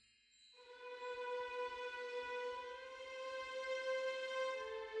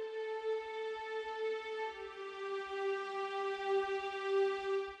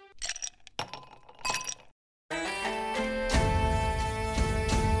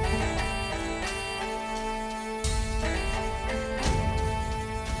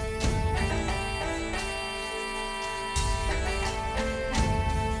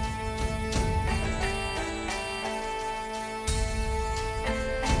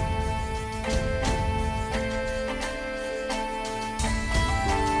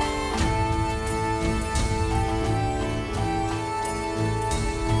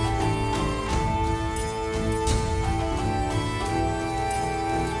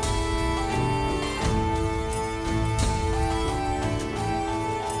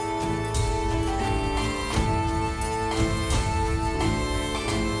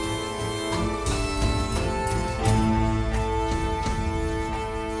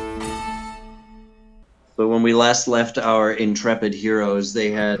but when we last left our intrepid heroes,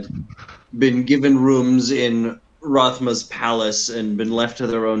 they had been given rooms in Rothma's palace and been left to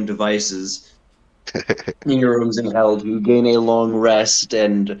their own devices. In your rooms in hell, to gain a long rest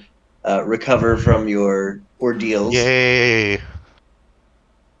and recover from your ordeals. Yay!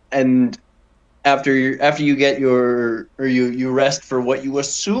 And after you get you rest for what you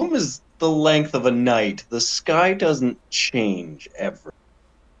assume is the length of a night, the sky doesn't change ever.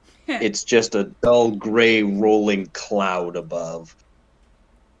 It's just a dull gray rolling cloud above,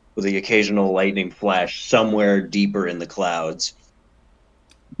 with the occasional lightning flash somewhere deeper in the clouds.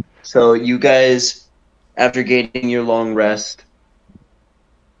 So you guys, after gaining your long rest,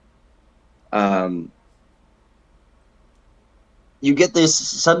 you get this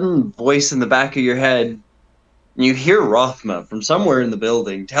sudden voice in the back of your head. And you hear Rothma from somewhere in the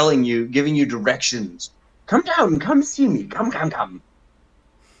building telling you, giving you directions. Come down, come see me, come.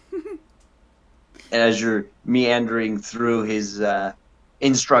 And as you're meandering through his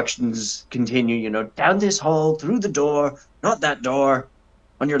instructions, continue, down this hall, through the door, not that door,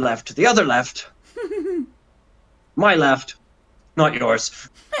 on your left, the other left, my left, not yours.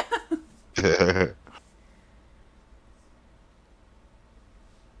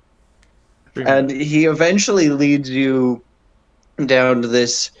 And he eventually leads you down to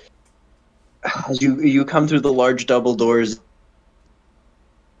this. As you come through the large double doors,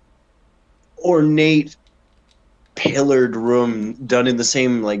 ornate pillared room done in the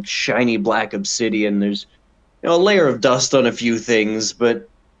same like shiny black obsidian. There's a layer of dust on a few things, but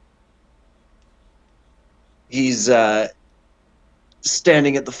he's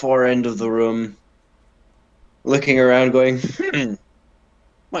standing at the far end of the room, looking around, going,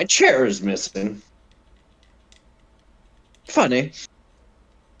 my chair is missing. Funny.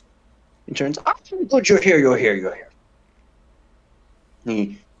 He turns, good, you're here.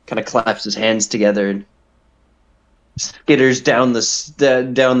 He kind of claps his hands together and skitters down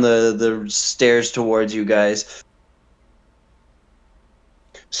the stairs towards you guys.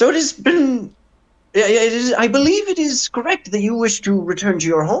 So it has been. I believe it is correct that you wish to return to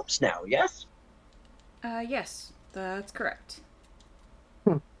your homes now. Yes. Yes, that's correct.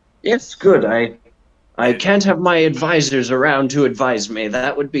 Yes, good. I can't have my advisors around to advise me.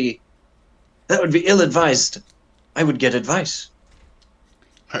 That would be ill-advised. I would get advice.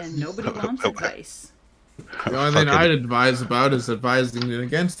 And nobody wants advice. The only thing I'd advise about is advising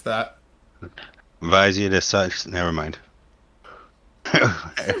against that. Advise you to such. Never mind.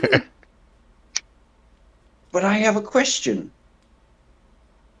 But I have a question.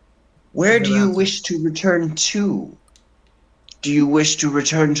 Where do you wish to return to? Do you wish to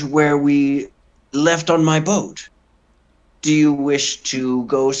return to where we left on my boat? Do you wish to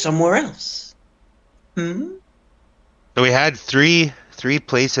go somewhere else? So we had three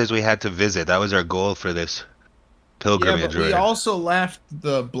places we had to visit. That was our goal for this pilgrimage. Yeah, but we also left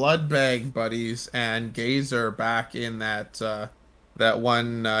the blood bag buddies and Gazer back in that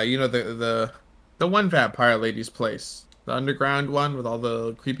one, the one vampire lady's place, the underground one with all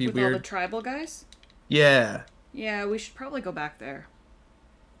the creepy with weird. All the tribal guys. Yeah. Yeah, we should probably go back there.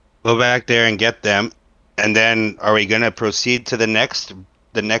 Go back there and get them, and then are we gonna proceed to the next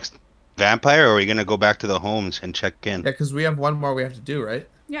vampire, or are we gonna go back to the homes and check in? Yeah, because we have one more we have to do, right?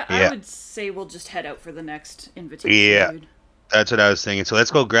 Yeah, I would say we'll just head out for the next invitation. Yeah, dude. That's what I was thinking. So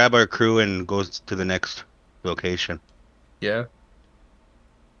let's go grab our crew and go to the next location. Yeah.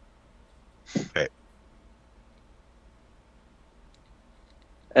 Okay.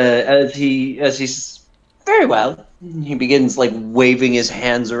 As he's very well, he begins like waving his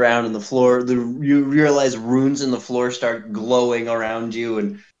hands around on the floor. You realize runes in the floor start glowing around you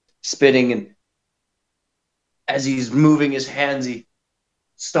and spinning. And as he's moving his hands, he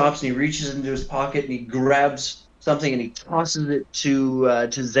stops and he reaches into his pocket and he grabs something and he tosses it to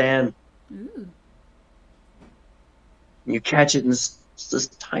Zan. Ooh. You catch it, and it's this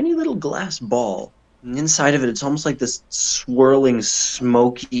tiny little glass ball. And inside of it, it's almost like this swirling,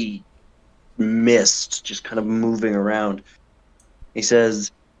 smoky mist just kind of moving around. He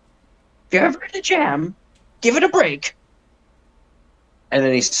says, if you're ever in a jam, give it a break. And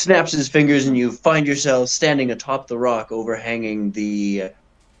then he snaps his fingers, and you find yourself standing atop the rock overhanging the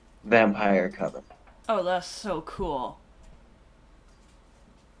vampire coven. Oh, that's so cool.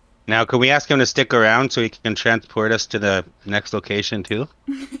 Now, can we ask him to stick around so he can transport us to the next location too?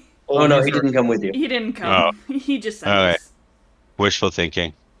 Oh no, he didn't come with you. He didn't come. Oh. He just sent All right. us. Wishful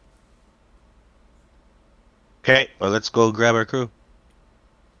thinking. Okay, well, let's go grab our crew.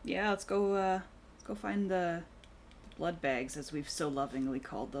 Yeah, let's go find the blood bags, as we've so lovingly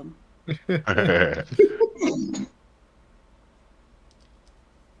called them.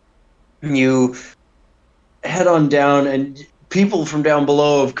 You head on down, and people from down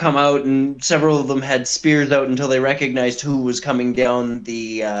below have come out, and several of them had spears out until they recognized who was coming down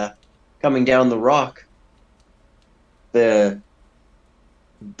the rock. The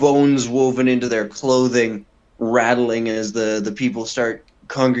bones woven into their clothing, rattling as the people start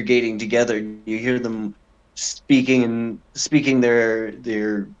congregating together. You hear them speaking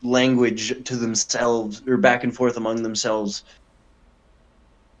their language to themselves, or back and forth among themselves.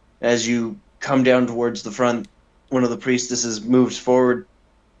 As you come down towards the front, one of the priestesses moves forward.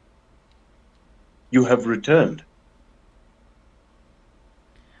 You have returned.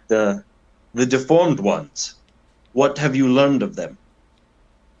 The deformed ones. What have you learned of them?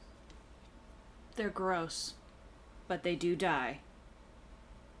 They're gross, but they do die.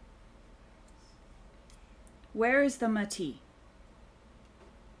 Where is the Mati?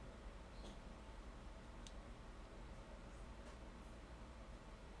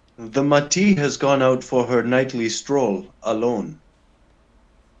 The Mati has gone out for her nightly stroll alone.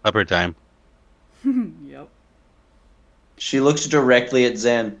 Upper time. Yep. She looks directly at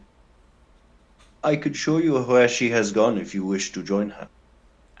Zan. I could show you where she has gone if you wish to join her.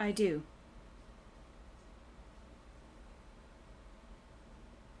 I do.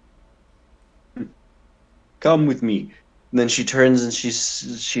 Come with me. And then she turns and she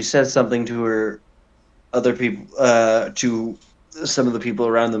says something to her other people, to some of the people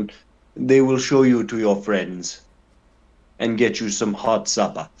around them. They will show you to your friends and get you some hot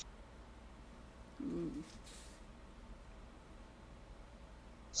supper.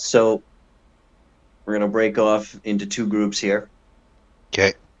 So we're going to break off into two groups here.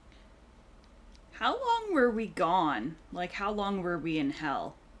 Okay. How long were we gone? Like, how long were we in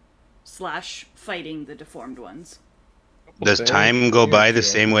hell? / fighting the deformed ones? Does time go by the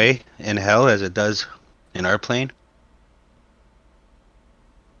same way in hell as it does in our plane?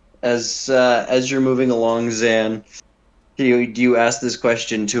 As you're moving along, Zan, do you ask this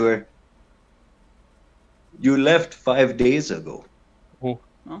question to her? You left 5 days ago. Well,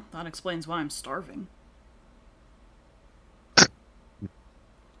 that explains why I'm starving.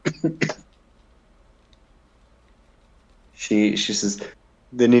 She says,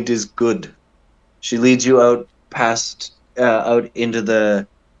 then it is good. She leads you out out into the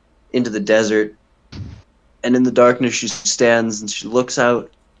desert, and in the darkness she stands and she looks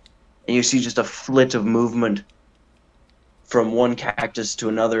out, and you see just a flit of movement from one cactus to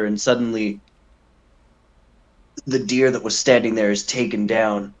another, and suddenly the deer that was standing there is taken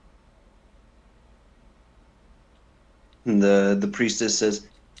down. And the priestess says,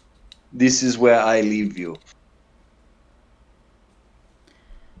 this is where I leave you.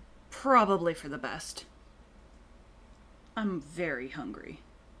 Probably for the best. I'm very hungry.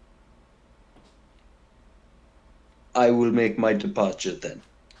 I will make my departure then.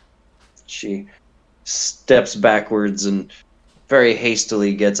 She steps backwards and very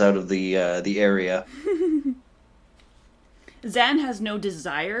hastily gets out of the area. Zan has no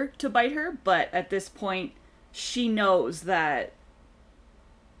desire to bite her, but at this point, she knows that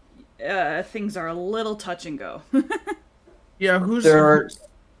things are a little touch and go. Yeah, who's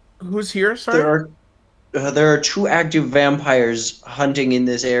here, sorry? There are 2 active vampires hunting in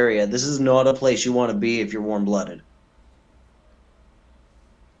this area. This is not a place you want to be if you're warm-blooded.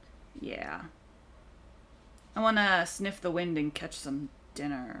 Yeah. I want to sniff the wind and catch some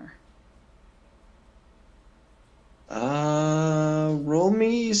dinner. Roll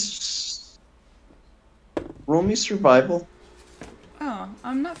me survival. Oh,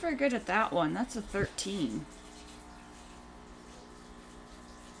 I'm not very good at that one. That's a 13.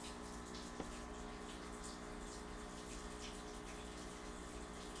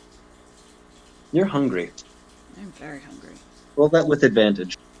 You're hungry. I'm very hungry. Roll that with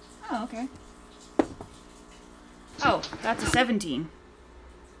advantage. Oh, okay. Oh, that's a 17.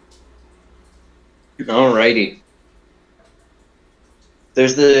 Alrighty.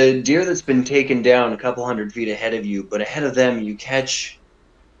 There's the deer that's been taken down a couple hundred feet ahead of you, but ahead of them you catch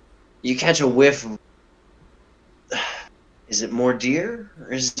a whiff of, is it more deer?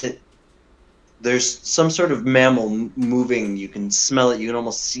 Or is it... There's some sort of mammal moving. You can smell it. You can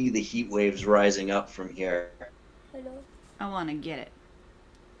almost see the heat waves rising up from here. Hello. I want to get it.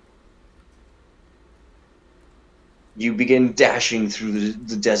 You begin dashing through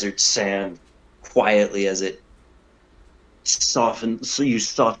the desert sand quietly as it softens. So you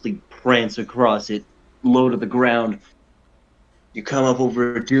softly prance across it, low to the ground. You come up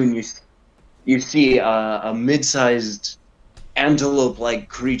over a dune. You see a mid-sized antelope-like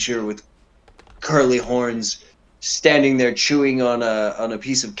creature with curly horns standing there chewing on a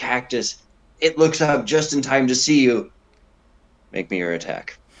piece of cactus. It looks up just in time to see you. Make me your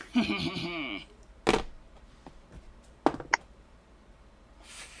attack.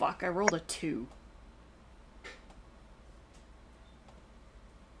 fuck, I rolled a 2.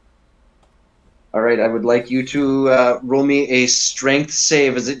 All right, I would like you to roll me a strength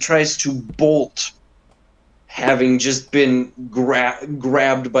save as it tries to bolt, having just been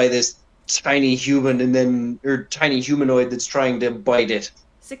grabbed by this tiny human or tiny humanoid that's trying to bite it.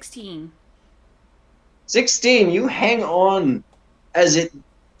 16. 16, you hang on as it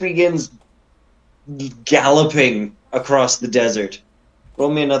begins galloping across the desert. Roll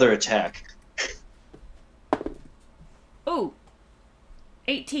me another attack. Oh,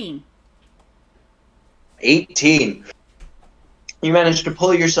 18. 18. You manage to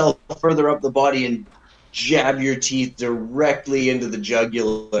pull yourself further up the body and jab your teeth directly into the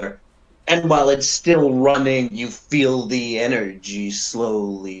jugular. And while it's still running, you feel the energy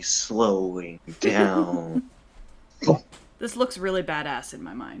slowly slowing down. This looks really badass in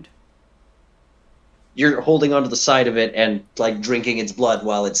my mind. You're holding onto the side of it and, like, drinking its blood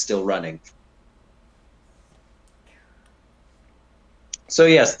while it's still running. So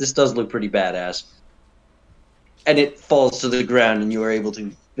yes, this does look pretty badass. And it falls to the ground and you are able to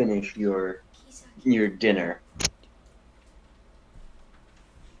finish your dinner.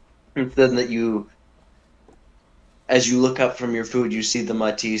 And then that you, as you look up from your food, you see the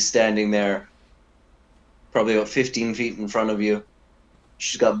Mati standing there, probably about 15 feet in front of you.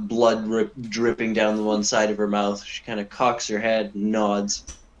 She's got blood dripping down the one side of her mouth. She kind of cocks her head and nods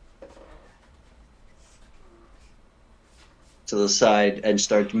to the side and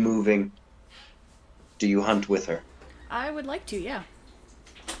starts moving. Do you hunt with her? I would like to, yeah.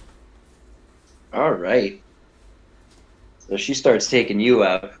 All right. So she starts taking you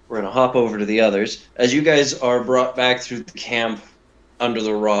out. We're going to hop over to the others. As you guys are brought back through the camp under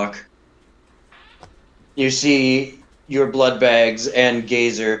the rock, you see your blood bags and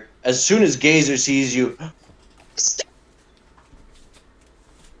Gazer. As soon as Gazer sees you,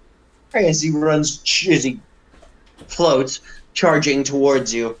 as he floats, charging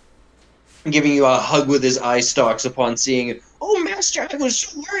towards you, giving you a hug with his eye stalks upon seeing it. Oh, Master, I was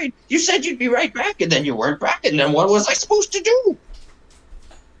so worried. You said you'd be right back, and then you weren't back, and then what was I supposed to do?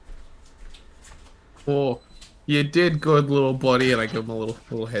 Oh, you did good, little buddy, and I give him a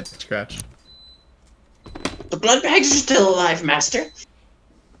little head scratch. The blood bags are still alive, Master.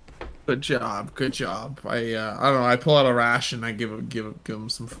 Good job, good job. I don't know. I pull out a ration. I give him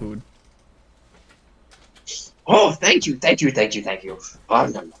some food. Oh, thank you. Oh,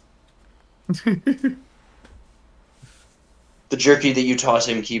 no. The jerky that you toss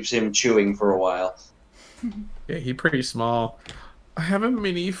him keeps him chewing for a while. Yeah, he's pretty small. I have a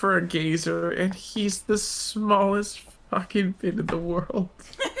mini for a Gazer, and he's the smallest fucking thing in the world.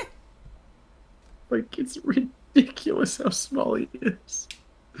 Like, it's ridiculous how small he is.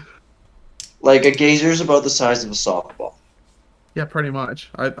 Like, a Gazer's about the size of a softball. Yeah, pretty much.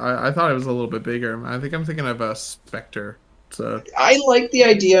 I thought it was a little bit bigger. I think I'm thinking of a Spectre. So I like the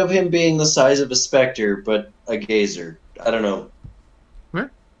idea of him being the size of a Spectre, but a Gazer. I don't know.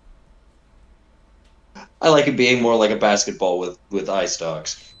 What? I like it being more like a basketball with eye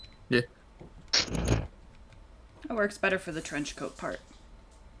stalks. Yeah. It works better for the trench coat part.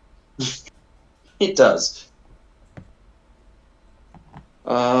 It does.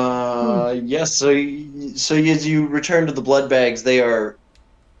 Yes, so as you return to the blood bags, they are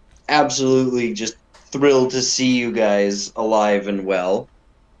absolutely just thrilled to see you guys alive and well.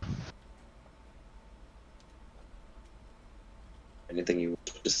 Anything you want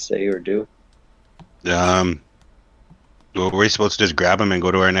to say or do? Well, we're supposed to just grab him and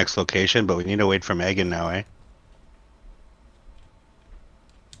go to our next location, but we need to wait for Megan now, eh?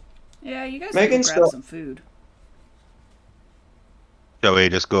 Yeah, you guys Megan's can grab still- some food. Shall we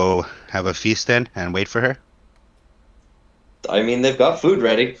just go have a feast then and wait for her? I mean, they've got food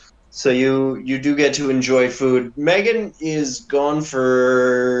ready. So you do get to enjoy food. Megan is gone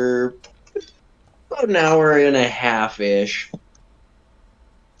for about an hour and a half-ish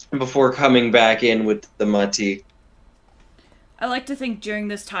before coming back in with the Mati. I like to think during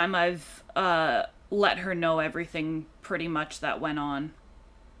this time I've let her know everything pretty much that went on.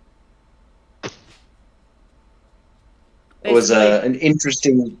 It was Basically, an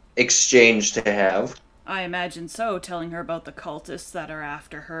interesting exchange to have. I imagine so, telling her about the cultists that are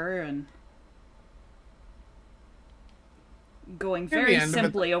after her and going very end of it-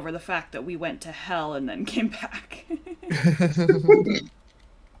 simply over the fact that we went to hell and then came back.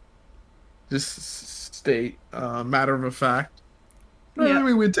 Just state, matter of a fact. Yeah.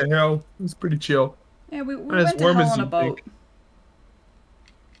 We went to hell. It was pretty chill. Yeah, we As went to warm hell as on a you'd boat. think.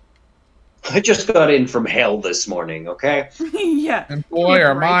 I just got in from hell this morning, okay? Yeah. And boy,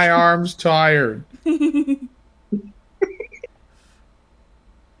 are Right. my arms tired.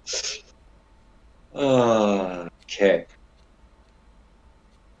 Okay.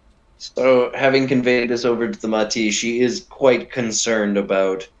 So, having conveyed this over to the Mati, she is quite concerned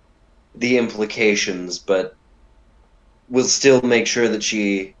about the implications, but will still make sure that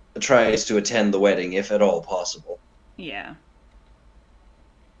she tries to attend the wedding if at all possible. Yeah.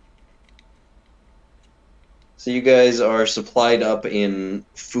 So you guys are supplied up in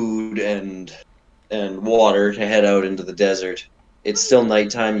food and water to head out into the desert. It's still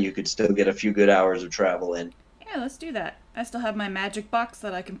nighttime. You could still get a few good hours of travel in. Yeah, let's do that. I still have my magic box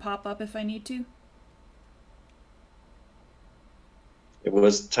that I can pop up if I need to. It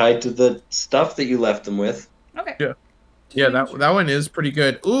was tied to the stuff that you left them with. Okay. Yeah. Yeah, that one is pretty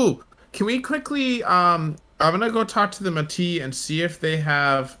good. Ooh, can we quickly I'm gonna go talk to the Mati and see if they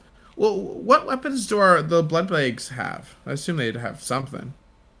have well, what weapons do the Bloodbags have? I assume they'd have something.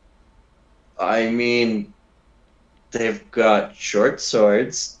 I mean, they've got short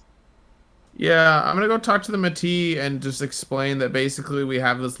swords. Yeah, I'm gonna go talk to the Mati and just explain that basically we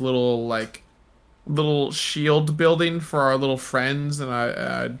have this little shield building for our little friends, and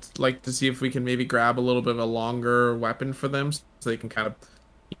I'd like to see if we can maybe grab a little bit of a longer weapon for them so they can kind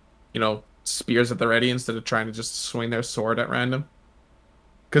of, spears at the ready instead of trying to just swing their sword at random.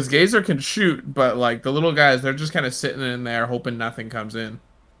 Because Gazer can shoot, but like the little guys, they're just kind of sitting in there hoping nothing comes in.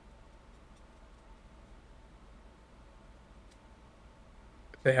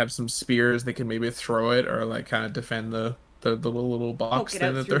 If they have some spears, they can maybe throw it or like kind of defend the little box Poke it thing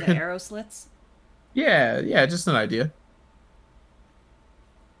out that through they're the in. arrow slits. Yeah, just an idea.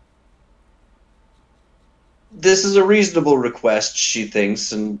 This is a reasonable request, she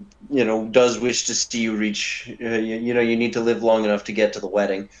thinks, and does wish to see you reach. You need to live long enough to get to the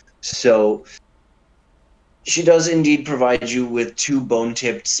wedding, so she does indeed provide you with 2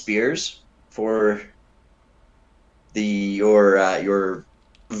 bone-tipped spears for your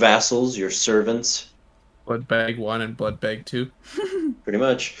vassals, your servants, Bloodbag 1 and Bloodbag 2. pretty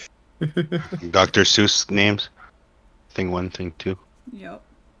much. Dr. Seuss names. Thing 1, thing 2. Yep.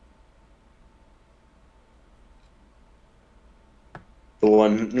 The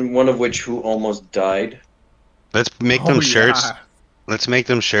one of which who almost died. Let's make them shirts. Yeah. Let's make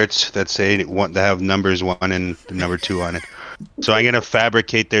them shirts that say that have numbers 1 and the number 2 on it. So I'm gonna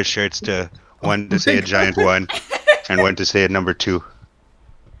fabricate their shirts to one to say a giant 1 and one to say a number 2.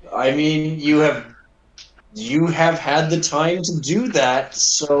 I mean, you have had the time to do that,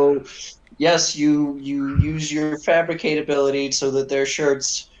 so yes, you use your fabricate ability so that their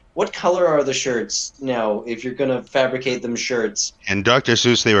shirts. What color are the shirts now? If you're gonna fabricate them shirts, And Dr.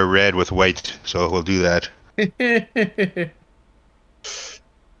 Seuss, they were red with white, so we'll do that.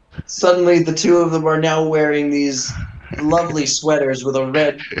 suddenly the 2 of them are now wearing these lovely sweaters with a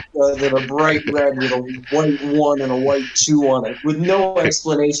red, that are bright red with a white 1 and a white 2 on it, with no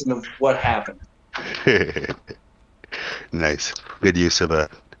explanation of what happened. Nice. Good use of a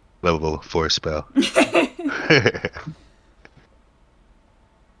level 4 spell.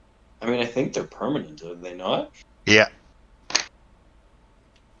 I mean, I think they're permanent, are they not? Yeah.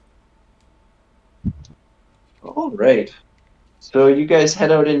 All right. So you guys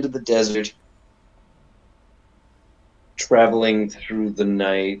head out into the desert, traveling through the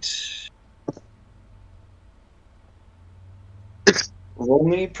night. Roll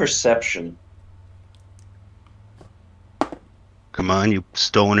me perception. Come on, you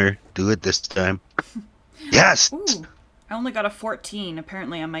stoner. Do it this time. Yes! Ooh. I only got a 14.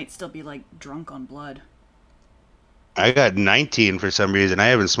 Apparently I might still be, drunk on blood. I got 19 for some reason. I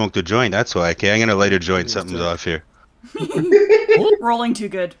haven't smoked a joint. That's why. Okay, I'm gonna light a joint. Please Something's do. off here. Rolling too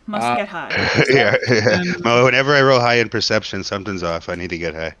good. Must get high. Yeah. Well, whenever I roll high in perception, something's off. I need to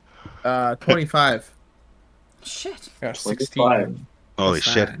get high. 25. Shit. Yeah, 25. 16. Holy Plus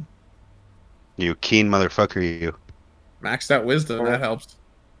shit. 9. You keen motherfucker, you. Maxed out wisdom, that helps.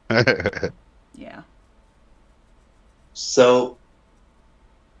 Yeah. So,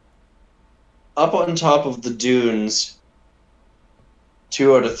 up on top of the dunes,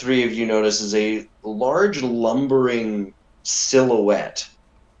 2 out of 3 of you notices a large lumbering silhouette.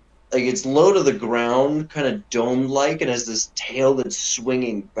 Like, it's low to the ground, kind of dome-like, and has this tail that's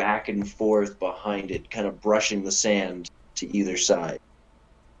swinging back and forth behind it, kind of brushing the sand to either side.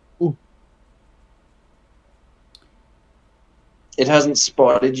 Ooh. It hasn't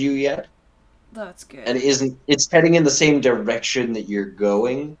spotted you yet, That's good. and it's heading in the same direction that you're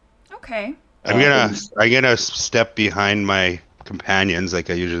going. Okay. I'm gonna step behind my companions like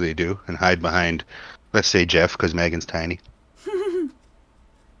I usually do and hide behind, let's say Jeff, because Megan's tiny.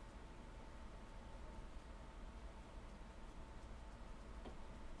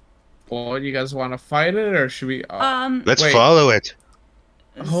 Well, you guys want to fight it, or should we? Let's Wait. follow it.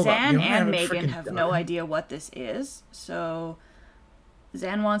 Hold on, Zan you know, I and haven't Megan freaking have done no it. idea what this is, so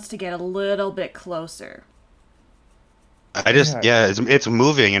Zan wants to get a little bit closer. It's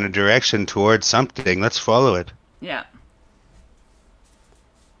moving in a direction towards something. Let's follow it Yeah.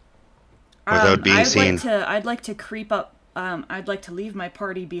 without being seen. I'd like to creep up. I'd like to leave my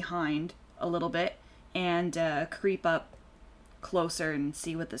party behind a little bit and creep up closer and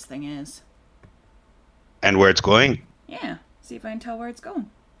see what this thing is. And where it's going. Yeah. See if I can tell where it's going.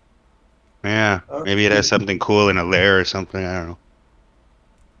 Yeah, maybe it has something cool in a lair or something. I don't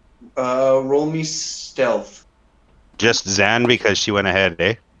know. Roll me stealth. Just Zan because she went ahead,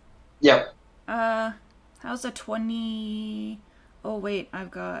 eh? Yep. How's a 20? Oh wait,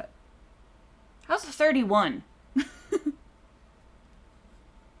 I've got. How's a 31?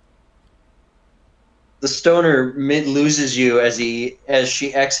 The stoner loses you as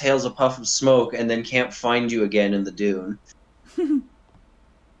she exhales a puff of smoke and then can't find you again in the dune.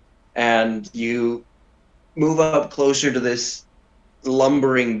 And you move up closer to this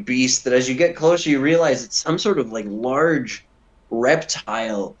lumbering beast that as you get closer you realize it's some sort of like large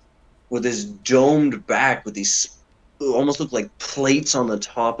reptile with this domed back with these almost look like plates on the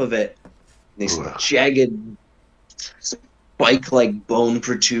top of it. These Ooh. jagged spike-like bone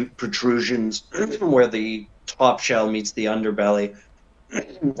protrusions where the top shell meets the underbelly.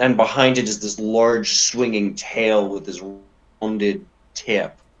 And behind it is this large swinging tail with this rounded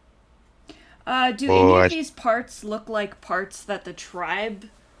tip. Do any of these parts look like parts that the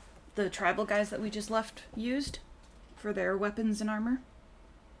tribal guys that we just left used for their weapons and armor?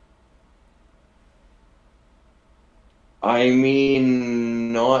 I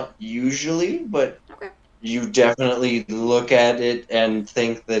mean, not usually, but Okay. you definitely look at it and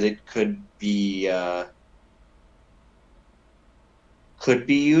think that it could be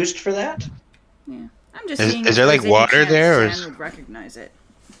used for that. Yeah. I'm just Is seeing there, if like, there's any water chance there, or Zan is- would recognize it.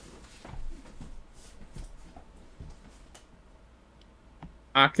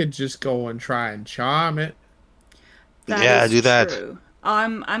 I could just go and try and charm it. That Yeah, is do that. true.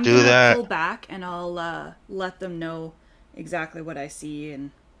 I'm Do gonna that. pull back and I'll let them know exactly what I see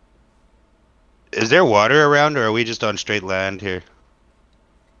and Is there water around, or are we just on straight land here?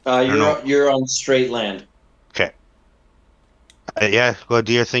 know. You're on straight land. Okay. Yeah, go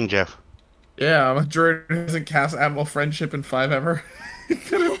do your thing, Jeff. Yeah, I'm a druid who hasn't cast Animal Friendship in 5 ever.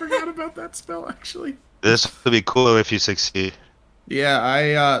 Kind of forgot about that spell, actually. This would be cool if you succeed. Yeah,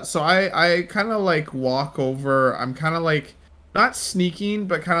 I kind of like walk over. I'm kind of like not sneaking,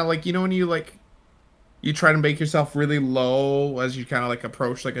 but kind of like, you know, when you like you try to make yourself really low as you kind of like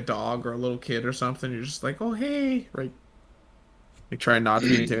approach like a dog or a little kid or something. You're just like, oh hey, right. Like try not to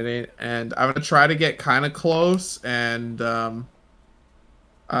be intimidated, and I'm gonna try to get kind of close and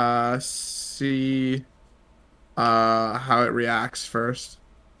see how it reacts first.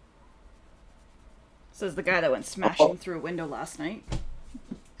 says the guy that went smashing through a window last night.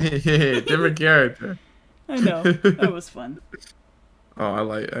 Different character. I know. That was fun. Oh, I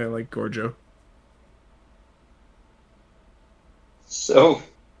like Gorjo. So,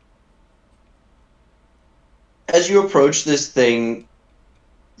 as you approach this thing,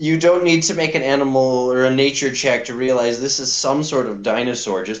 you don't need to make an animal or a nature check to realize this is some sort of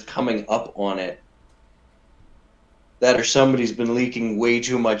dinosaur just coming up on it. That or somebody's been leaking way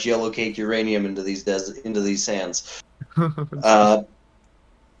too much yellow cake uranium into these sands. And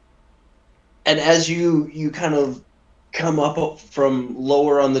as you kind of come up from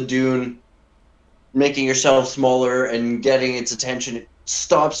lower on the dune, making yourself smaller and getting its attention, it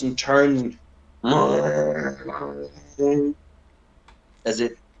stops and turns as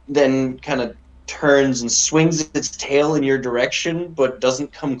it then kind of turns and swings its tail in your direction, but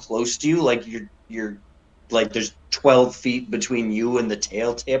doesn't come close to you. Like you're like there's 12 feet between you and the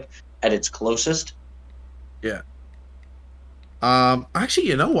tail tip at its closest. Yeah. Actually,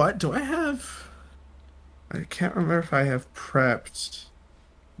 you know what? Do I have... I can't remember if I have prepped.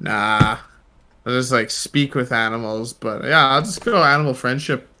 Nah. I just, like, speak with animals, but yeah, I'll just go animal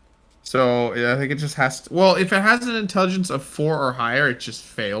friendship. So, yeah, I think it just has to... Well, if it has an intelligence of 4 or higher, it just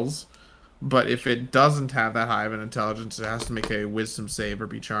fails. But if it doesn't have that high of an intelligence, it has to make a wisdom save or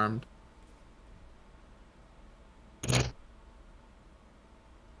be charmed.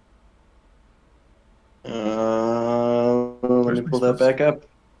 Let me pull that back up.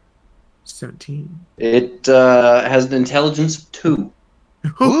 17. It has an intelligence of 2.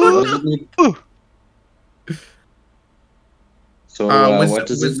 So what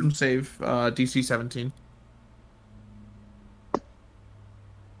does wisdom save, DC 17.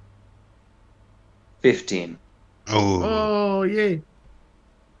 15. Oh, Oh, yay.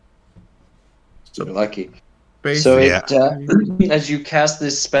 So you're lucky. So Basically. as you cast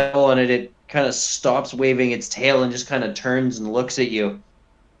this spell on it, it kind of stops waving its tail and just kind of turns and looks at you.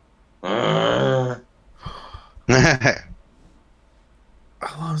 How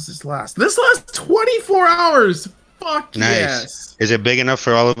long does this last? This lasts 24 hours! Fuck Nice. yes! Is it big enough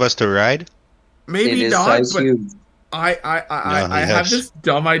for all of us to ride? Maybe It is not, size but huge. I have this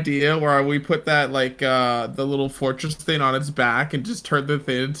dumb idea where we put that the little fortress thing on its back and just turn the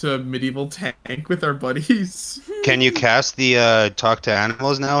thing into a medieval tank with our buddies. Can you cast the talk to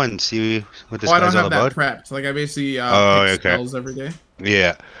animals now and see what this I guy's don't all have about? that prepped. Like I basically pick okay. spells every day.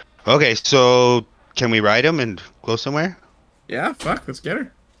 Yeah. Okay, so can we ride him and go somewhere? Yeah, fuck, let's get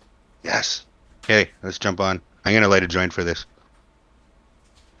her. Yes. Okay, let's jump on. I'm gonna light a joint for this.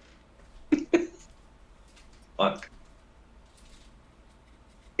 Fuck.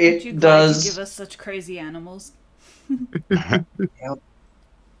 Aren't you It glad does. you give us such crazy animals?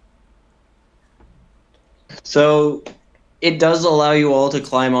 So it does allow you all to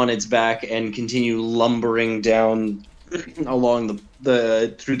climb on its back and continue lumbering down along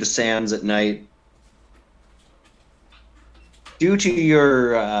the through the sands at night. Due to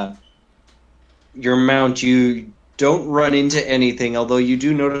your mount, you don't run into anything, although you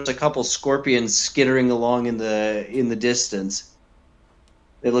do notice a couple scorpions skittering along in the distance.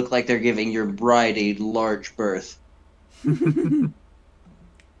 They look like they're giving your bride a large berth.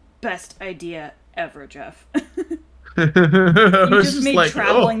 Best idea ever, Jeff. You You just made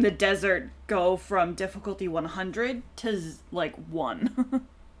traveling the desert go from difficulty 100 to like 1.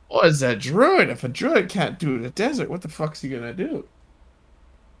 What is that druid? If a druid can't do it in the desert, what the fuck's he gonna do?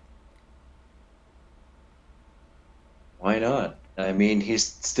 Why not? I mean, he's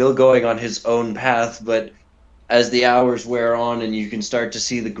still going on his own path, but as the hours wear on and you can start to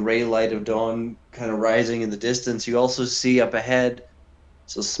see the gray light of dawn kind of rising in the distance, you also see up ahead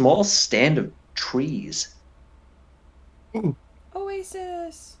it's a small stand of trees.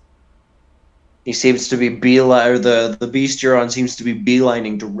 Oasis. He seems to be or the beast you're on seems to be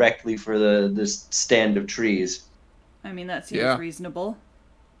beelining directly for this stand of trees. I mean, that seems Yeah. reasonable.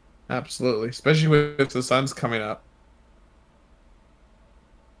 Absolutely, especially if the sun's coming up.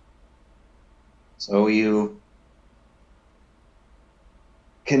 So you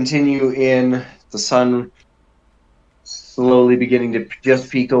continue in, the sun slowly beginning to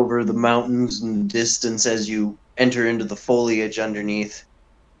just peek over the mountains in the distance as you enter into the foliage underneath.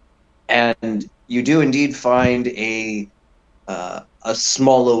 And you do indeed find a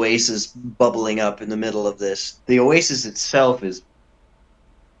small oasis bubbling up in the middle of this. The oasis itself is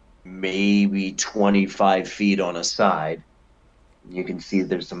maybe 25 feet on a side. You can see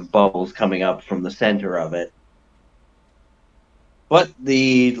there's some bubbles coming up from the center of it. But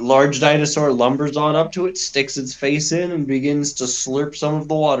the large dinosaur lumbers on up to it, sticks its face in, and begins to slurp some of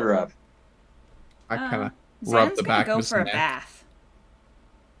the water up. I kind of rub Zan's the gonna back go of his for a neck. bath.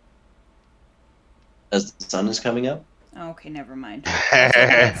 As the sun is coming up. Oh, okay, never mind.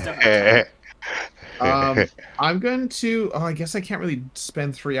 Still have time. I'm going to. Oh, I guess I can't really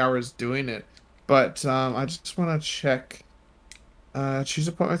spend 3 hours doing it, but I just want to check. Choose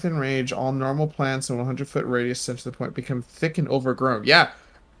a point within range. All normal plants in 100-foot radius sent to the point become thick and overgrown. Yeah,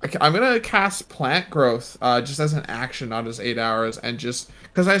 I'm gonna cast plant growth just as an action, not as 8 hours, and just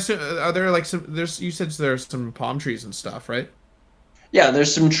because I assume are there like some there's you said there's some palm trees and stuff, right? Yeah,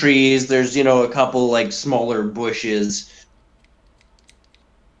 there's some trees. There's, a couple like smaller bushes.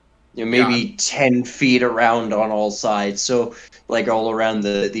 Maybe 10 feet around on all sides. So like all around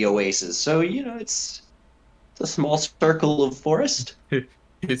the oasis. So, it's a small circle of forest.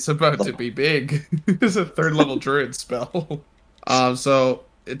 It's about to be big. It's a 3rd level druid spell. So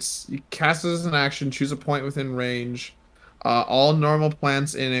it's you cast it as an action, choose a point within range. All normal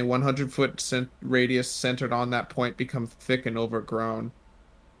plants in a 100-foot radius centered on that point become thick and overgrown.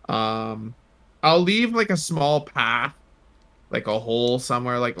 I'll leave like a small path, like a hole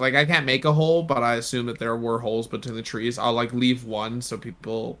somewhere. Like I can't make a hole, but I assume that there were holes between the trees. I'll like leave one so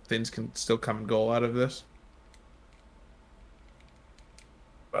things can still come and go out of this.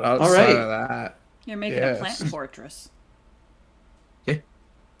 But outside of that, You're making a plant fortress. Yeah.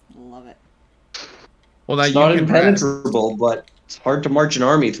 Love it. well, now It's you not can rest. impenetrable, but it's hard to march an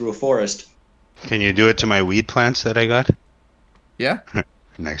army through a forest. Can you do it to my weed plants that I got? Yeah.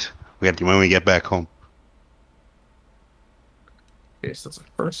 Nice. When we get back home. Okay, so that's a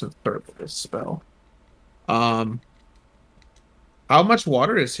 1st and 3rd level spell. How much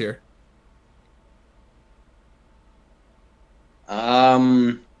water is here?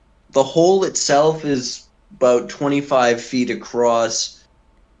 The hole itself is about 25 feet across,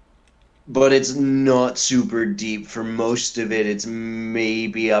 but it's not super deep. For most of it, it's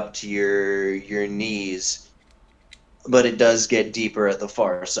maybe up to your knees. but it does get deeper at the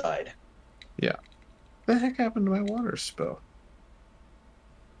far side. Yeah. What the heck happened to my water spill?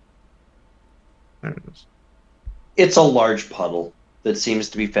 There it is. It's a large puddle that seems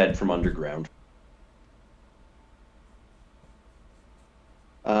to be fed from underground.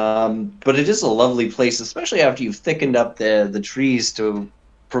 But it is a lovely place, especially after you've thickened up the trees to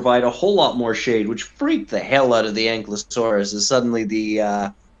provide a whole lot more shade, which freaked the hell out of the Ankylosaurus as suddenly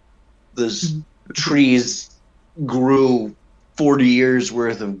the trees grew 40 years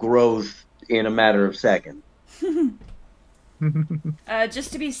worth of growth in a matter of seconds.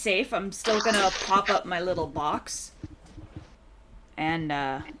 Just to be safe, I'm still gonna pop up my little box and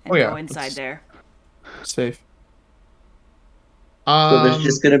go inside there. Safe. So there's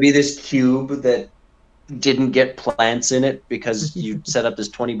just going to be this cube that didn't get plants in it because you set up this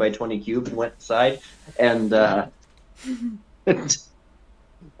 20 by 20 cube and went inside, and then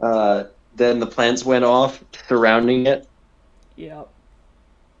the plants went off surrounding it. Yep.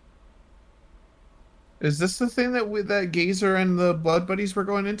 Is this the thing that Gazer and the Blood Buddies were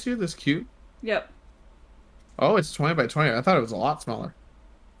going into? This cube? Yep. Oh, it's 20 by 20. I thought it was a lot smaller.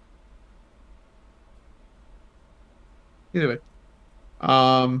 Either way.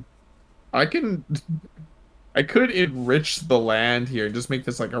 I could enrich the land here and just make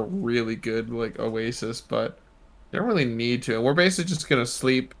this like a really good like oasis, but I don't really need to. We're basically just gonna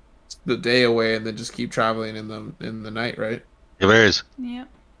sleep the day away and then just keep traveling in the night, right? It is. Yep.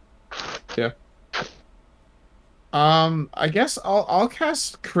 Yeah. I guess I'll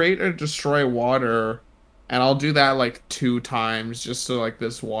cast Create or Destroy Water, and I'll do that like 2 times just so like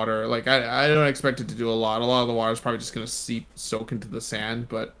this water, like I don't expect it to do a lot. A lot of the water is probably just gonna soak into the sand,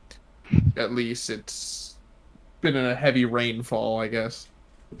 but at least it's been in a heavy rainfall, I guess.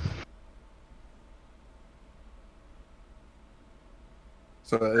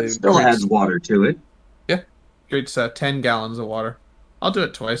 So It still adds water to it. Yeah, creates 10 gallons of water. I'll do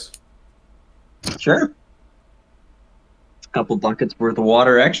it twice. Sure. A couple buckets worth of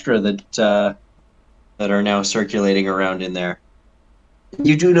water extra that are now circulating around in there.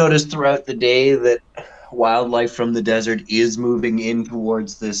 You do notice throughout the day that wildlife from the desert is moving in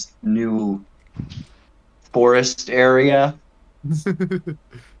towards this new forest area.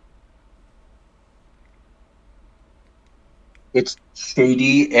 It's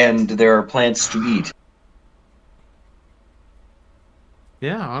shady and there are plants to eat.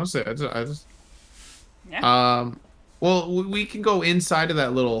 Yeah, honestly, I just yeah. Well, we can go inside of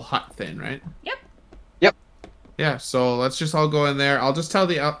that little hut thing, right? Yep. Yep. Yeah, so let's just all go in there. I'll just tell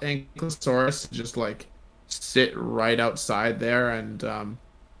the Ankylosaurus to just like sit right outside there, and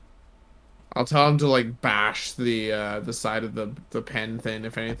I'll tell him to like bash the side of the pen thing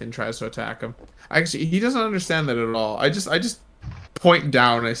if anything tries to attack him. Actually, he doesn't understand that at all. I just point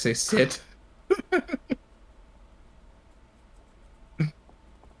down and I say sit.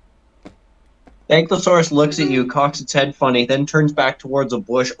 The Ankylosaurus looks at you, cocks its head funny, then turns back towards a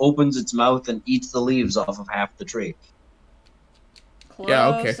bush, opens its mouth, and eats the leaves off of half the tree.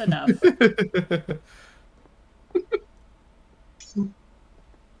 Close enough.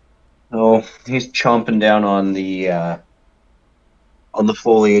 Oh, he's chomping down on the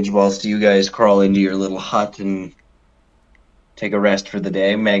foliage whilst you guys crawl into your little hut and take a rest for the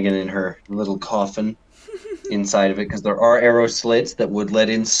day. Megan in her little coffin inside of it, because there are arrow slits that would let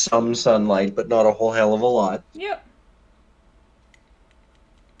in some sunlight, but not a whole hell of a lot. Yep.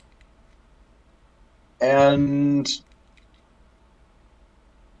 And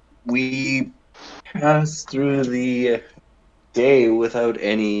we pass through the day without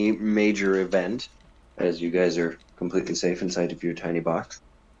any major event, as you guys are completely safe inside of your tiny box.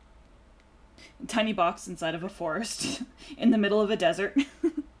 Tiny box inside of a forest in the middle of a desert.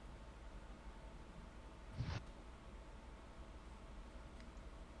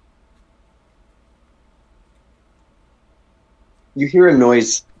 You hear a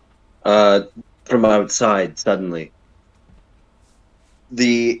noise from outside suddenly.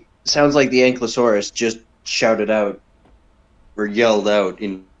 Sounds like the Ankylosaurus just shouted out or yelled out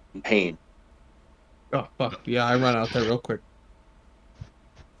in pain. Oh, fuck. Yeah, I run out there real quick.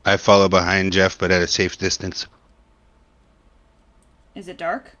 I follow behind Jeff, but at a safe distance. Is it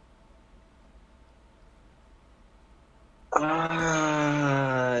dark?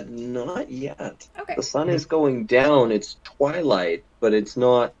 Not yet. Okay. The sun is going down. It's twilight, but it's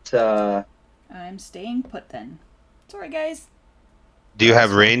not. I'm staying put then. Sorry, guys. Do you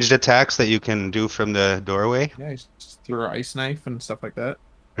have ranged attacks that you can do from the doorway? Yeah, just throw an ice knife and stuff like that.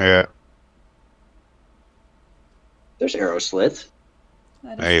 Yeah. There's arrow slits.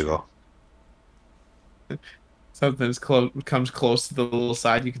 There you go. Something comes close to the little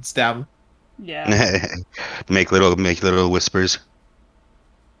side, you can stab him. Yeah. make little whispers.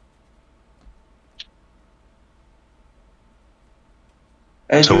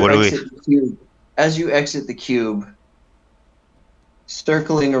 As So you what do we? exit the cube,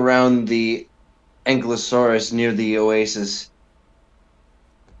 circling around the Ankylosaurus near the oasis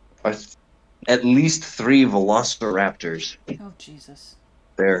are at least 3 velociraptors. Oh, Jesus.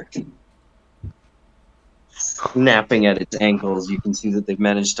 They're snapping at its ankles. You can see that they've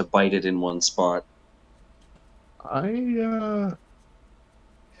managed to bite it in one spot. Three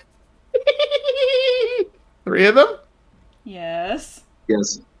of them? Yes.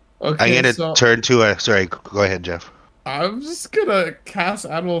 Yes. Okay, I'm gonna so turn to a. Sorry, go ahead, Jeff. I'm just gonna cast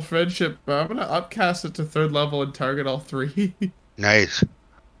Animal Friendship, but I'm gonna upcast it to 3rd level and target all 3. Nice.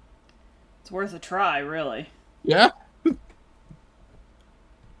 It's worth a try, really. Yeah.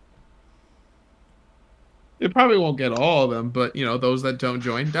 It probably won't get all of them, but those that don't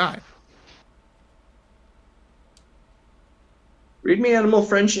join die. Read me Animal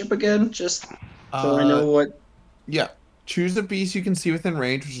Friendship again, just so I know what. Yeah. Choose a beast you can see within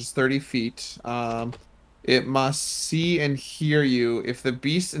range, which is 30 feet. It must see and hear you. If the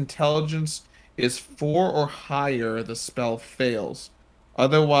beast's intelligence is 4 or higher, the spell fails.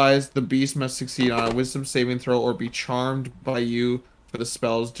 Otherwise, the beast must succeed on a wisdom saving throw or be charmed by you for the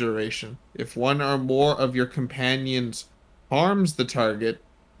spell's duration. If one or more of your companions harms the target,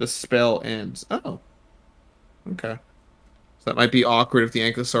 the spell ends. Oh. Okay. So that might be awkward if the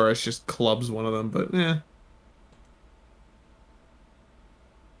Ankylosaurus just clubs one of them, but yeah.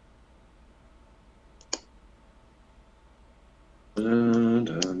 Dun,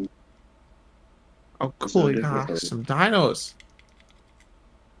 dun. Oh, cool. You got some dinos.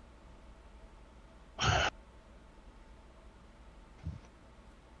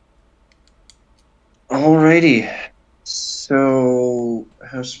 Alrighty. So,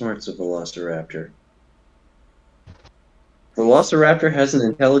 how smart's a Velociraptor? Velociraptor has an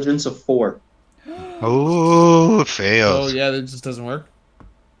intelligence of 4. Oh, fails. Oh, yeah, that just doesn't work.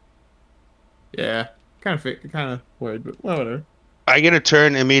 Yeah, kind of weird, but whatever. I'm gonna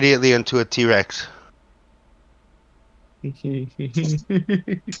turn immediately into a T-Rex. You've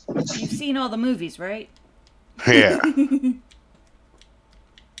seen all the movies, right? Yeah.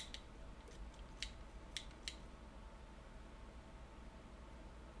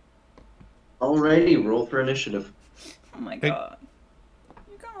 Alrighty, roll for initiative. Oh my god.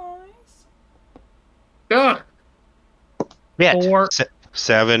 You guys. Ah, Yeah. 4.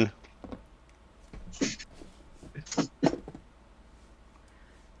 7.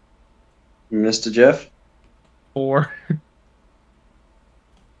 Mr. Jeff? 4.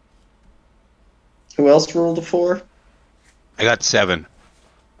 Who else rolled a 4? I got 7.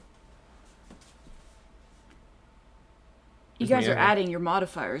 You guys are adding your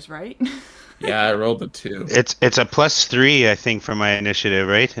modifiers, right? Yeah, I rolled a 2. It's a +3, I think, for my initiative,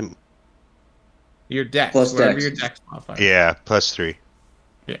 right? Your dex, Plus whatever dex. your dex modifier. Yeah, +3.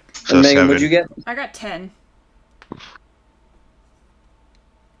 Yeah. So And Megan, 7. what'd you get? I got 10.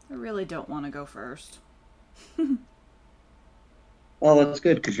 I really don't want to go first. Well, that's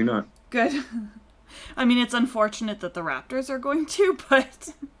good, because you're not. Good. I mean, it's unfortunate that the raptors are going to,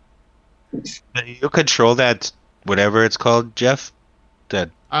 but... You control that, whatever it's called, Jeff? That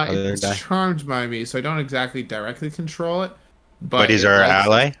other It's guy? charmed by me, so I don't exactly directly control it. But he's it our likes-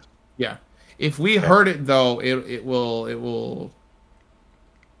 ally? Yeah. If we hurt it, though, it will.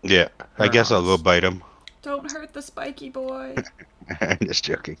 Yeah. I guess I'll go bite him. Don't hurt the spiky boy. I'm just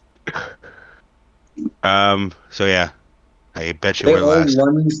joking. So yeah. I bet you They we're all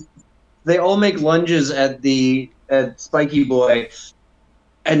last. They all make lunges at Spiky Boy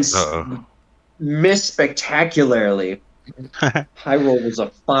and Uh-oh. miss spectacularly. High roll was a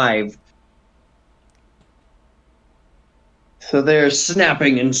 5. So they're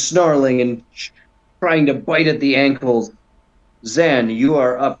snapping and snarling and trying to bite at the ankles. Zan, you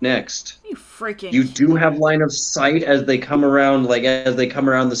are up next. You freaking... You do have line of sight as they come around,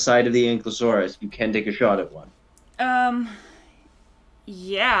 the side of the Ankylosaurus. You can take a shot at one.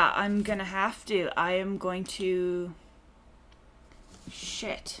 Yeah, I'm gonna have to. I am going to...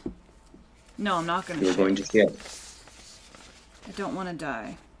 Shit. No, I'm not gonna You're shit. going to hit. I don't want to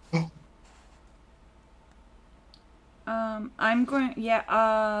die. I'm going...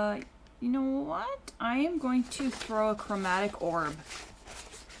 Yeah, you know what? I am going to throw a chromatic orb.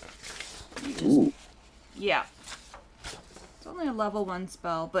 Ooh. Yeah. It's only a level 1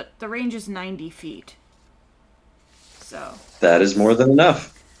 spell, but the range is 90 feet. So... That is more than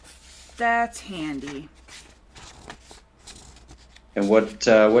enough. That's handy. And what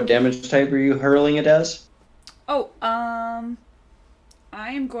damage type are you hurling it as? Oh,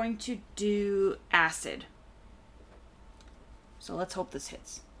 I am going to do acid. So let's hope this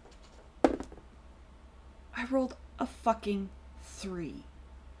hits. I rolled a fucking 3.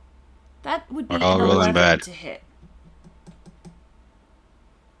 That would be an 11 to hit.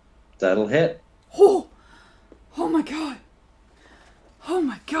 That'll hit. Oh! Oh my god! Oh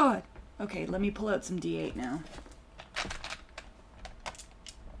my god! Okay, let me pull out some D8 now.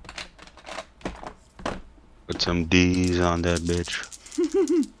 Put some D's on that bitch.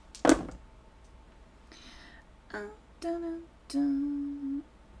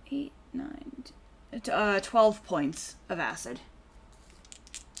 8, 9, 12 points of acid.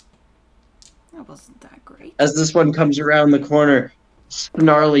 That wasn't that great. As this one comes around the corner,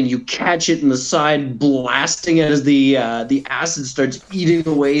 snarling, you catch it in the side, blasting it as the acid starts eating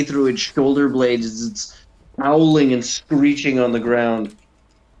away through its shoulder blades as it's howling and screeching on the ground.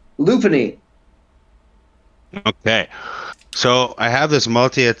 Lupini. Okay. So I have this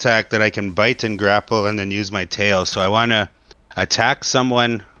multi-attack that I can bite and grapple and then use my tail. So I want to attack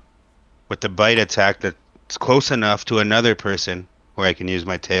someone with the bite attack that's close enough to another person where I can use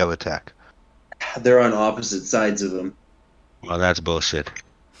my tail attack. They're on opposite sides of them. Well, that's bullshit.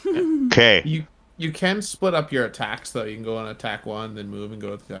 Okay. You can split up your attacks, though. You can go and attack one, then move and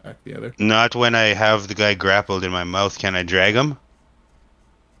go attack the other. Not when I have the guy grappled in my mouth. Can I drag him?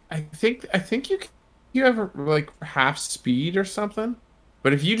 I think you have like half speed or something.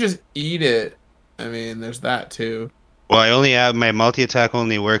 But if you just eat it, I mean, there's that too. Well, I only have my multi-attack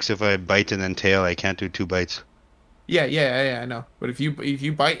only works if I bite and then tail. I can't do 2 bites. Yeah, I know. But if you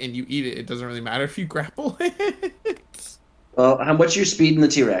bite and you eat it, it doesn't really matter if you grapple it. Well, what's your speed in the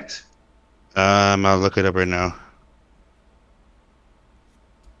T-Rex? I'll look it up right now.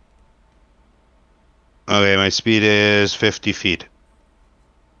 Okay, my speed is 50 feet.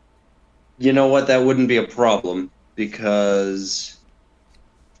 You know what? That wouldn't be a problem because,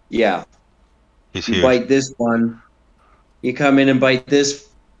 yeah, He's you here. bite this one, you come in and bite this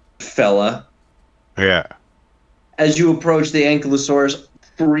fella. Yeah. As you approach, the Ankylosaurus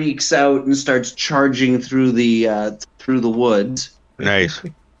freaks out and starts charging through the woods. Nice.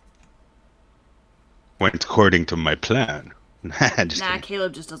 Went according to my plan.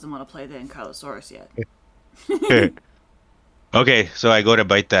 Caleb just doesn't want to play the Ankylosaurus yet. Okay, so I go to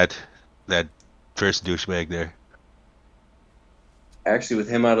bite that first douchebag there. Actually, with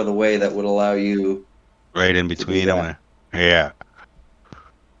him out of the way, that would allow you... Right in between them. Yeah.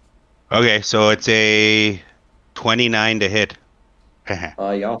 Okay, so it's a 29 to hit. Yeah.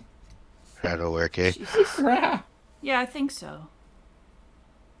 That'll work, eh? Yeah, I think so.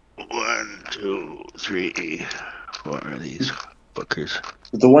 1, 2, 3, 4 of these fuckers.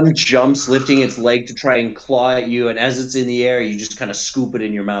 The one jumps, lifting its leg to try and claw at you, and as it's in the air, you just kind of scoop it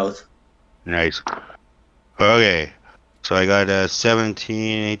in your mouth. Nice. Okay, so I got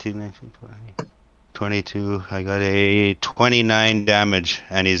 17, 18, 19, 20, 22. I got a 29 damage,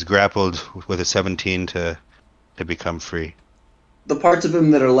 and he's grappled with a 17 to become free. The parts of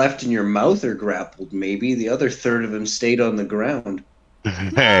him that are left in your mouth are grappled, maybe. The other third of him stayed on the ground.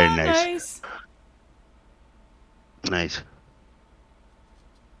 Very nice. Nice.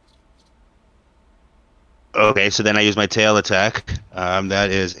 Okay, so then I use my tail attack. That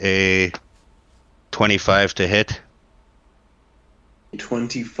is a 25 to hit.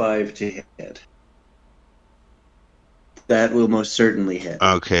 25 to hit. That will most certainly hit.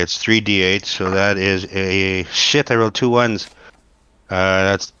 Okay, it's 3d8, so that is a... Shit, I rolled 2 1s.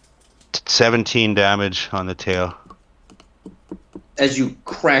 That's 17 damage on the tail. As you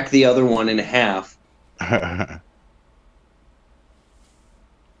crack the other one in half.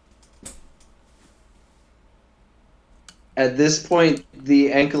 At this point,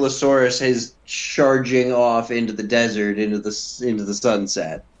 the Ankylosaurus is charging off into the desert, into the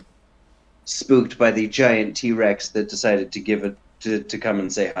sunset, spooked by the giant T-Rex that decided to give it to come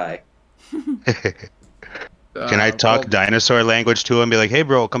and say hi. Can I talk dinosaur language to him? Be like, hey,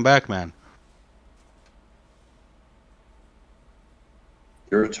 bro, come back, man.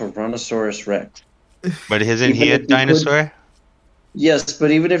 You're a Tyrannosaurus Rex. But isn't he a dinosaur? Yes,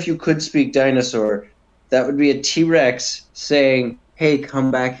 but even if you could speak dinosaur, that would be a T-Rex saying, hey,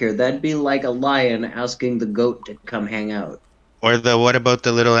 come back here. That'd be like a lion asking the goat to come hang out. Or what about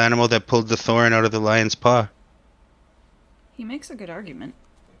the little animal that pulled the thorn out of the lion's paw? He makes a good argument.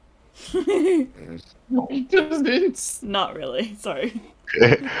 No, he doesn't. Not really. Sorry.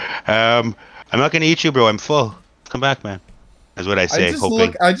 I'm not gonna eat you, bro. I'm full. Come back, man. Is what I say,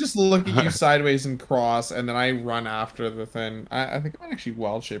 hoping. I just look at you sideways and cross, and then I run after the thing. I think I'm actually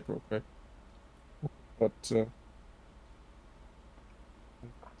wild shape real quick. But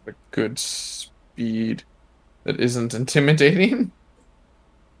a good speed that isn't intimidating.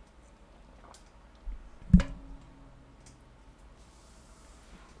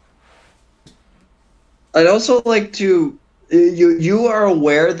 I'd also like to. You are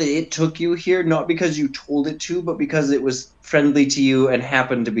aware that it took you here not because you told it to, but because it was friendly to you and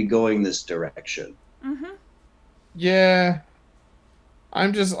happened to be going this direction. Mm-hmm. Yeah.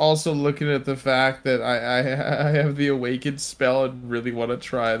 I'm just also looking at the fact that I have the awakened spell and really want to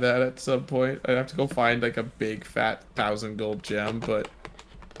try that at some point. I'd have to go find like a big fat 1,000 gold gem, but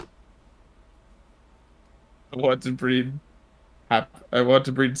I want to breed I want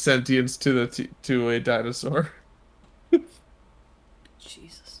to breed sentience to a dinosaur.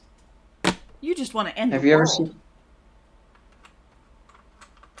 Jesus. You just want to end Have the you ever world. seen?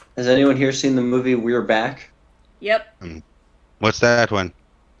 Has anyone here seen the movie We're Back? Yep. What's that one?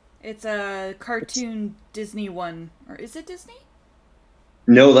 It's a cartoon Disney one. Or is it Disney?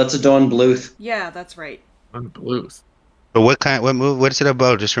 No, that's a Don Bluth. Yeah, that's right. On Bluth. But what movie? What's it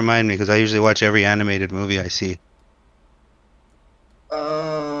about? Just remind me, because I usually watch every animated movie I see.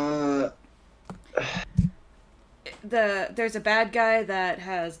 There's a bad guy that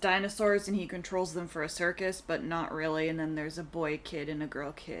has dinosaurs and he controls them for a circus, but not really. And then there's a boy kid and a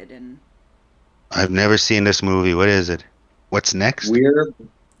girl kid, and I've never seen this movie. What is it? What's next? We're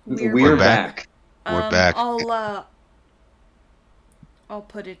back. We're back. I'll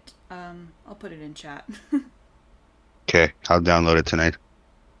put it in chat. Okay, I'll download it tonight.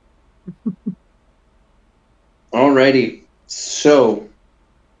 Alrighty, so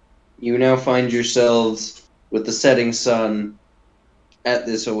you now find yourselves with the setting sun at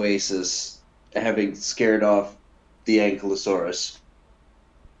this oasis, having scared off the Ankylosaurus.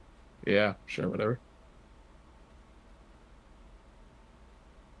 Yeah, sure, whatever.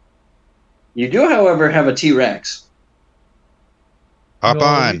 You do, however, have a T-Rex. Hop No,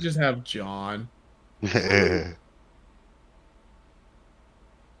 on. we just have John. You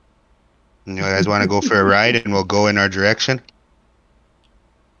guys want to go for a ride and we'll go in our direction?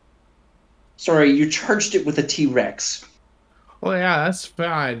 Sorry, you charged it with a T-Rex. Well, yeah, that's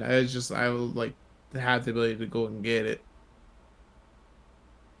fine. I would like to have the ability to go and get it.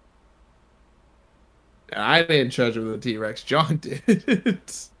 I didn't charge it with a T-Rex. John did.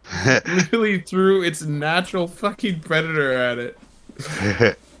 Literally threw its natural fucking predator at it.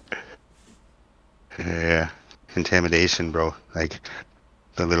 Yeah. Intimidation, bro. Like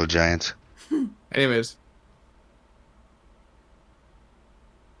the little giants. Anyways.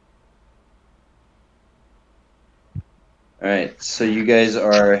 Alright, so you guys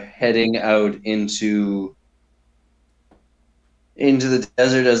are heading out into the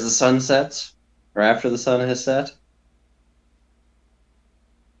desert as the sun sets? Or after the sun has set?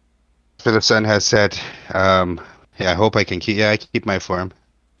 After the sun has set, yeah, I hope I can keep my form.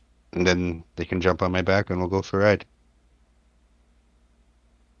 And then they can jump on my back and we'll go for a ride.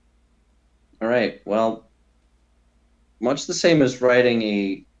 Alright, well, much the same as riding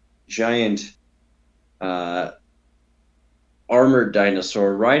a giant armored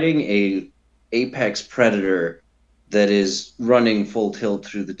dinosaur, riding a apex predator that is running full tilt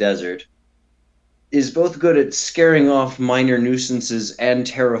through the desert is both good at scaring off minor nuisances and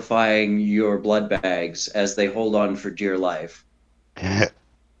terrifying your blood bags as they hold on for dear life. I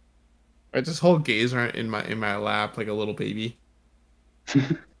just hold Gazer in my lap like a little baby.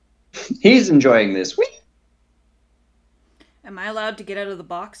 He's enjoying this. Whee! Am I allowed to get out of the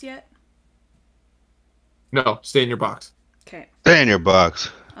box yet? No, stay in your box. Okay. Stay in your box.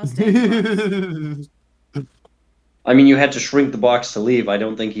 I'll stay in the box. I mean, you had to shrink the box to leave. I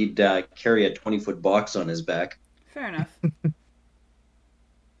don't think he'd carry a 20-foot box on his back. Fair enough.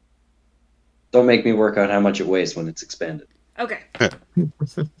 Don't make me work out how much it weighs when it's expanded. Okay.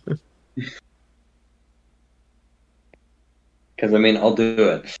 Because, I mean, I'll do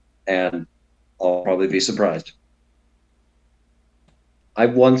it, and I'll probably be surprised. I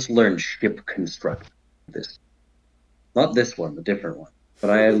once learned ship construction. Not this one, the different one. But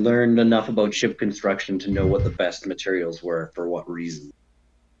I learned enough about ship construction to know what the best materials were for what reason.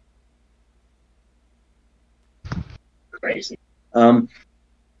 Crazy. By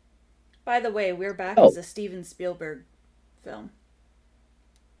the way, We're Back is a Steven Spielberg film.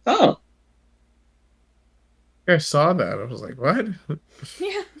 Oh. I saw that. I was like, what?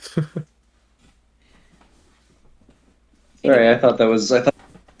 Yeah. Sorry, I thought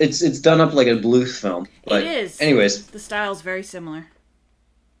it's done up like a Bluth film. But it is. Anyways. The style's very similar.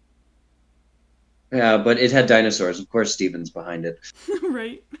 Yeah, but it had dinosaurs. Of course, Steven's behind it.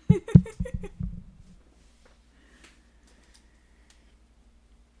 Right.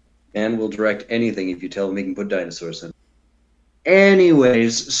 And we'll direct anything if you tell him he can put dinosaurs in.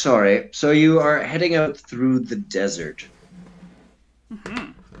 Anyways, sorry. So you are heading out through the desert.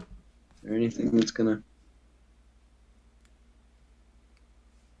 Mm-hmm. Is there anything that's gonna...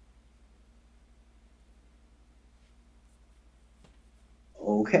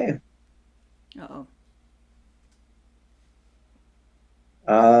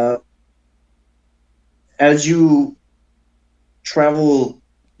 As you travel,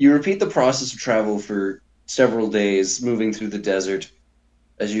 you repeat the process of travel for several days, moving through the desert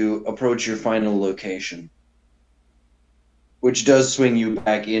as you approach your final location, which does swing you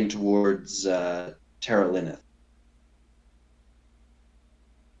back in towards Terra Lineth.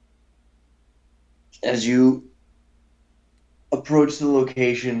 As you approach the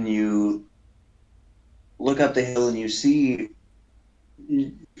location, you look up the hill and you see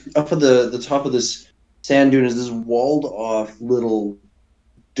up at the top of this sand dune is this walled off little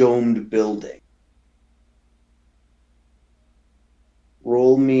domed building.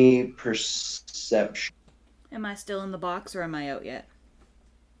 Roll me perception. Am I still in the box or am I out yet?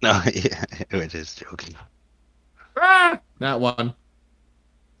 No, yeah, we're just joking. That one.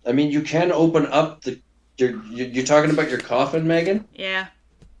 I mean, you can open up the. You're talking about your coffin, Megan? Yeah.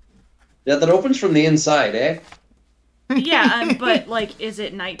 Yeah, that opens from the inside, eh? Yeah, but, like, is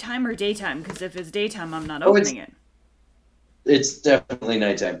it nighttime or daytime? Because if it's daytime, I'm not opening it. It's definitely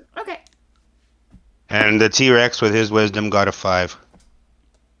nighttime. Okay. And the T-Rex with his wisdom got a 5.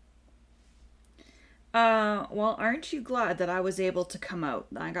 Well, aren't you glad that I was able to come out?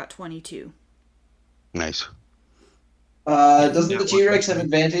 I got 22. Nice. Doesn't the T-Rex have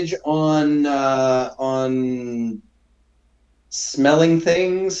advantage on smelling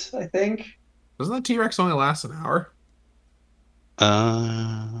things, I think? Doesn't the T-Rex only last an hour?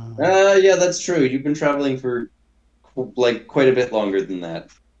 Yeah, that's true. You've been traveling for, like, quite a bit longer than that.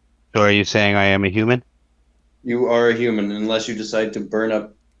 So are you saying I am a human? You are a human, unless you decide to burn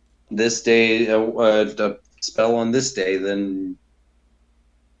up this day, a spell on this day, then...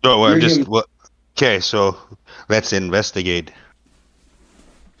 Oh, well, You're just... human. Well, okay, so let's investigate.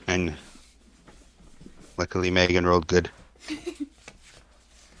 And luckily Megan rolled good.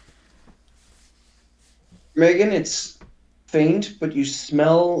 Megan, it's faint, but you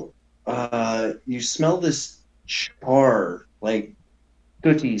smell this char, like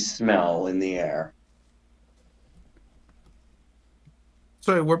sooty smell in the air.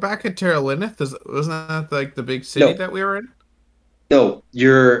 So we're back at Terra Lineth? Wasn't that like the big city that we were in? No,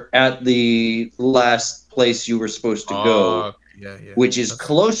 you're at the last place you were supposed to go, yeah. which is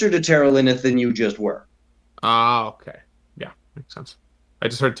closer to Terra Lineth than you just were. Okay. Yeah, makes sense. I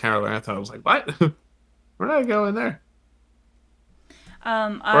just heard Terra Lineth, I was like, what? Where did I go in there?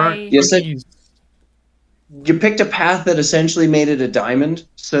 You picked a path that essentially made it a diamond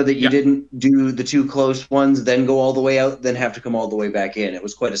so that you didn't do the two close ones, then go all the way out, then have to come all the way back in. It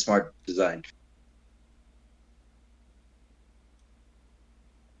was quite a smart design.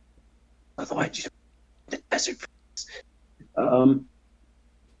 Otherwise, you the desert.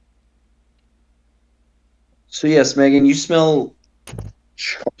 So yes, Megan, you smell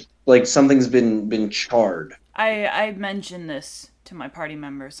like something's been charred. I mentioned this to my party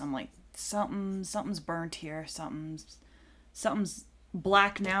members. I'm like, something's burnt here. Something's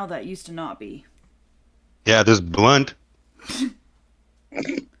black now that used to not be. Yeah, this blunt.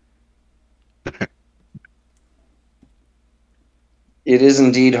 It is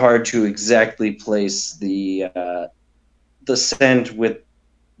indeed hard to exactly place the scent with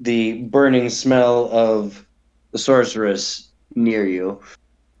the burning smell of the sorceress near you.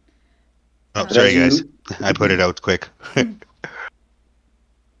 Oh, sorry, guys. I put it out quick.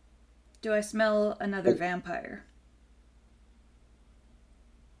 Do I smell another vampire?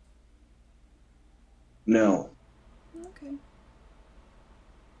 No. Okay.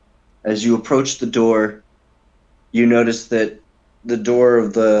 As you approach the door, you notice that the door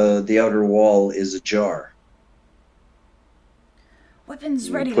of the outer wall is ajar. Weapons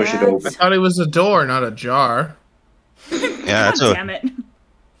ready, push lads. it open. I thought it was a door, not a jar. Yeah, damn it.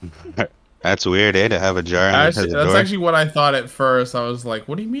 That's weird, eh? To have a jar. That's actually what I thought at first. I was like,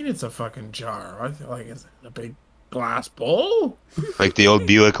 "What do you mean it's a fucking jar? I feel like it's a big glass bowl." Like the old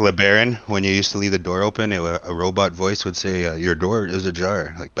Buick LeBaron, when you used to leave the door open, a robot voice would say, "Your door is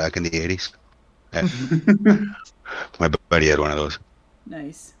ajar." Like back in the 80s. Yeah. My buddy had one of those.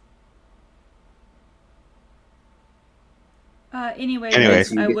 Nice. Anyway,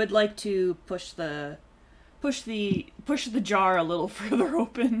 I would like to push the jar a little further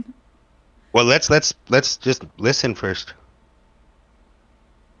open. Well, let's just listen first.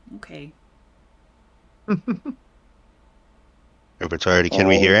 Okay. If it's already, can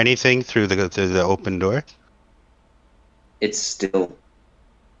we hear anything through the open door? It's still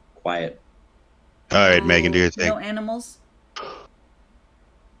quiet. All right, Megan, do your thing. No animals?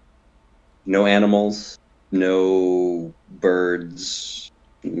 No animals, no birds,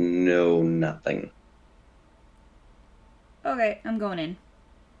 no nothing. Okay, I'm going in.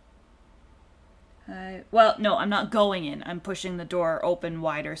 Well, no, I'm not going in. I'm pushing the door open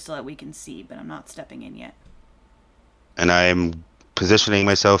wider so that we can see, but I'm not stepping in yet. And I'm positioning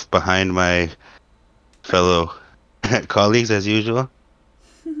myself behind my fellow colleagues as usual.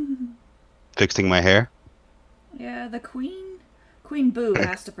 Fixing my hair. Yeah, the Queen Boo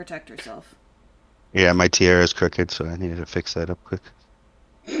has to protect herself. Yeah, my tiara is crooked, so I needed to fix that up quick.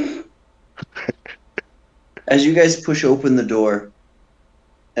 As you guys push open the door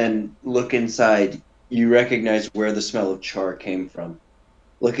and look inside, you recognize where the smell of char came from.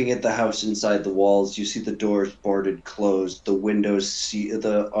 Looking at the house inside the walls, you see the doors boarded closed. The windows,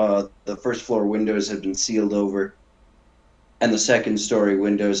 the first floor windows had been sealed over, and the second story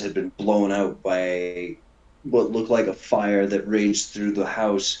windows had been blown out by what looked like a fire that raged through the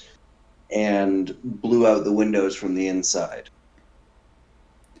house and blew out the windows from the inside.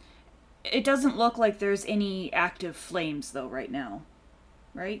 It doesn't look like there's any active flames, though, right now.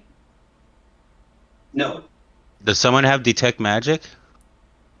 Right? No. Does someone have detect magic?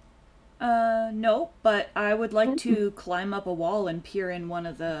 No, but I would like to climb up a wall and peer in one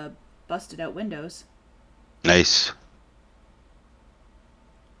of the busted out windows. Nice.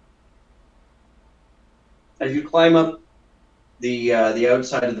 As you climb up the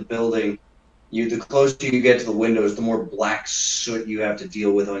outside of the building, the closer you get to the windows, the more black soot you have to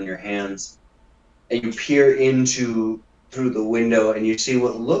deal with on your hands. And you peer through the window, and you see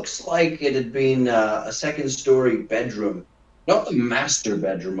what looks like it had been a second-story bedroom. Not the master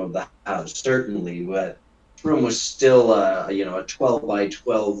bedroom of the house, certainly, but the room was still a 12 by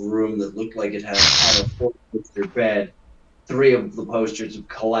 12 room that looked like it had a four-poster bed. 3 of the posters have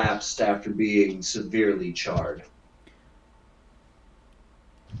collapsed after being severely charred.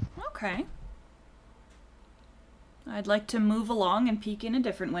 Okay. I'd like to move along and peek in a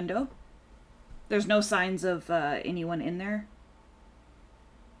different window. There's no signs of anyone in there?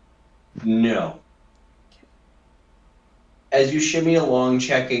 No. Okay. As you shimmy along,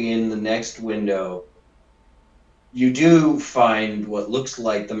 checking in the next window, you do find what looks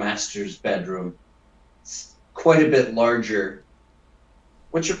like the master's bedroom. It's quite a bit larger.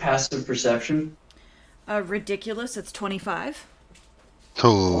 What's your passive perception? Ridiculous. It's 25.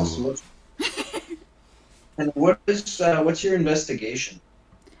 Oh. Awesome. And what's your investigation?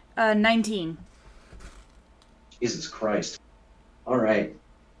 19. Jesus Christ. All right.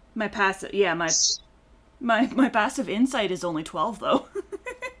 My passive, my passive insight is only 12 though.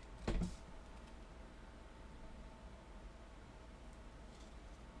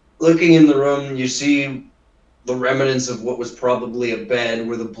 Looking in the room, you see the remnants of what was probably a bed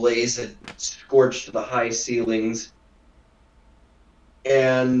where the blaze had scorched the high ceilings.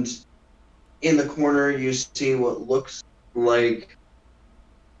 And in the corner, you see what looks like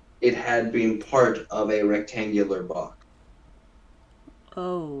it had been part of a rectangular box.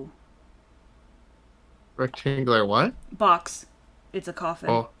 Oh. Rectangular what? Box. It's a coffin.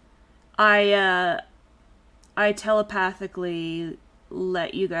 Oh. I telepathically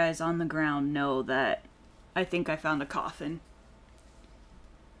let you guys on the ground know that I think I found a coffin.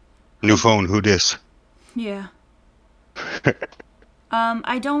 New phone, who dis? Yeah.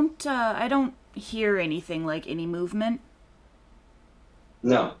 I don't hear anything like any movement.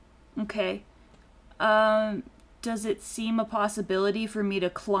 No. Okay. Does it seem a possibility for me to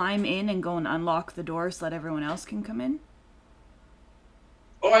climb in and go and unlock the door so that everyone else can come in?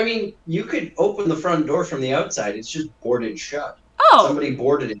 Oh, I mean, you could open the front door from the outside. It's just boarded shut. Oh! Somebody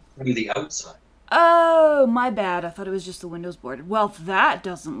boarded it from the outside. Oh, my bad. I thought it was just the windows boarded. Well, that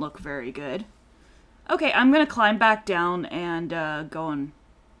doesn't look very good. Okay, I'm gonna climb back down and go and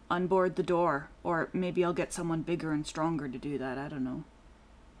unboard the door. Or maybe I'll get someone bigger and stronger to do that. I don't know.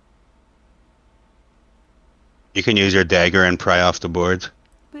 You can use your dagger and pry off the boards.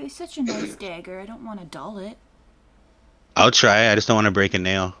 But it's such a nice dagger. I don't want to dull it. I'll try. I just don't want to break a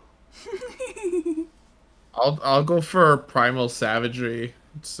nail. I'll go for primal savagery.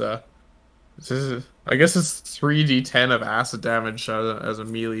 I guess it's 3d10 of acid damage as a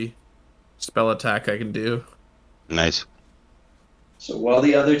melee spell attack I can do. Nice. So while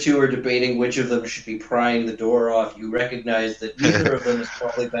the other two are debating which of them should be prying the door off, you recognize that neither of them is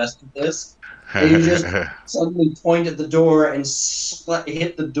probably best at this. And you just suddenly point at the door and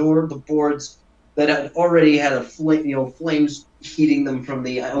hit the boards that had already had a flames heating them from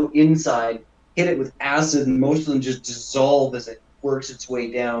the inside. Hit it with acid, and most of them just dissolve as it works its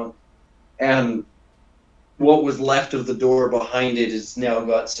way down. And what was left of the door behind it has now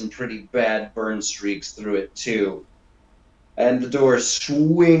got some pretty bad burn streaks through it too. And the door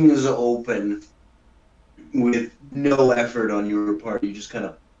swings open with no effort on your part. You just kind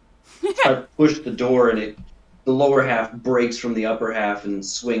of try to push the door, and the lower half breaks from the upper half and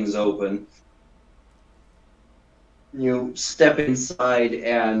swings open. you step inside,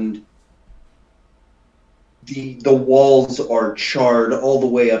 and the walls are charred all the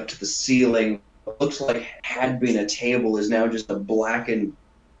way up to the ceiling. What looks like had been a table is now just a blackened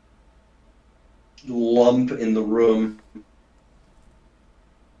lump in the room.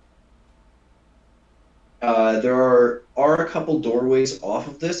 There are a couple doorways off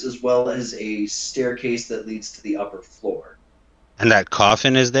of this, as well as a staircase that leads to the upper floor. And that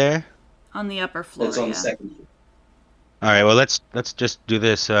coffin is there? On the upper floor, That's on yeah. the second floor. All right, well, let's just do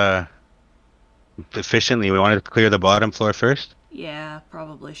this efficiently. We want to clear the bottom floor first? Yeah,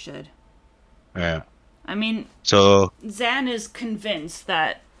 probably should. Yeah. I mean, So, Zan is convinced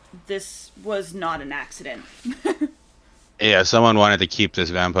that this was not an accident. yeah, someone wanted to keep this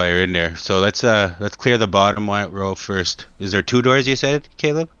vampire in there. So let's clear the bottom row first. Is there 2 doors, you said,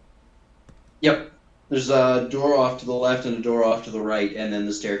 Caleb? Yep. There's a door off to the left and a door off to the right, and then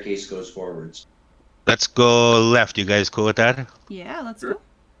the staircase goes forwards. Let's go left. You guys cool with that? Yeah, let's go.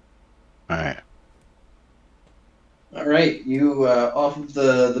 All right. All right, you off of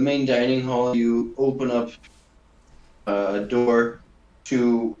the main dining hall, you open up a door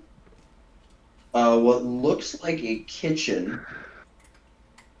to what looks like a kitchen.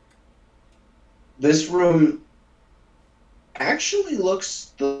 This room actually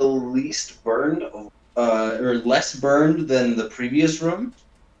looks the least burned, or less burned than the previous room.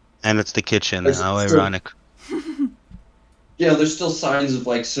 And it's the kitchen. There's How still- ironic. Yeah, there's still signs of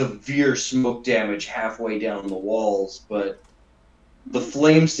like severe smoke damage halfway down the walls, but the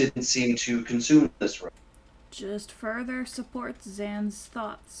flames didn't seem to consume this room. Just further supports Zan's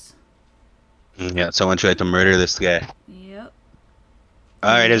thoughts. Yeah, someone tried to murder this guy. Yep. All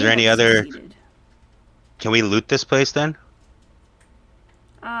right, is there any other... Succeeded. Can we loot this place then?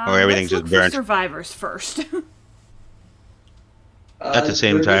 Or everything's let's just look burnt? for survivors first. At the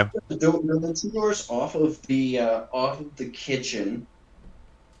same there- time. there are 2 doors off of the kitchen,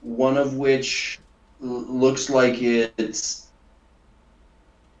 one of which looks like it's.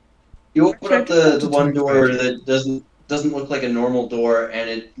 You open up the one door that doesn't look like a normal door, and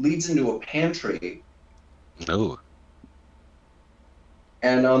it leads into a pantry. Oh.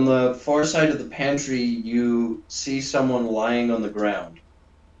 And on the far side of the pantry, you see someone lying on the ground.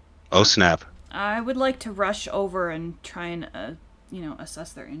 Oh, snap. I would like to rush over and try and,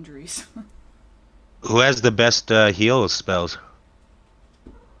 assess their injuries. Who has the best heal spells?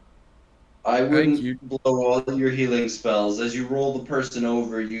 I wouldn't you. blow all your healing spells. As you roll the person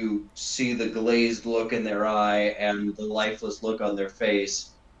over, you see the glazed look in their eye and the lifeless look on their face.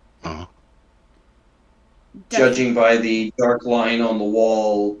 Oh. Judging by the dark line on the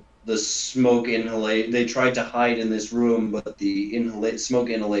wall, the smoke inhalation. They tried to hide in this room, but the smoke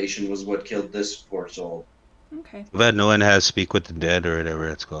inhalation was what killed this poor soul. Okay. But no one has Speak with the Dead or whatever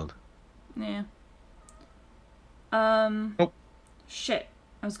it's called. Yeah. Oh. Shit.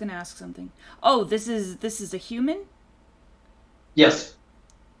 I was gonna ask something. Oh, this is a human? Yes.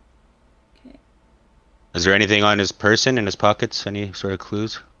 Okay. Is there anything on his person, in his pockets? Any sort of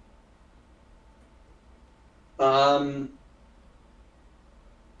clues?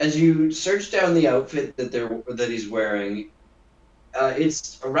 As you search down the outfit that he's wearing,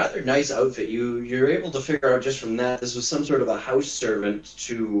 it's a rather nice outfit. You're able to figure out just from that this was some sort of a house servant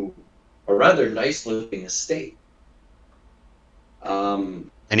to a rather nice looking estate.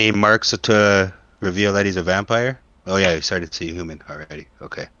 Any marks to reveal that he's a vampire? Oh yeah, you started to see human already.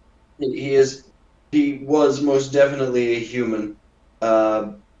 Okay. He was most definitely a human.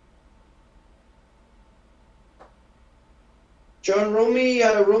 John, roll me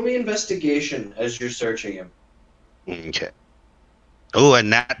investigation as you're searching him. Okay. Oh, a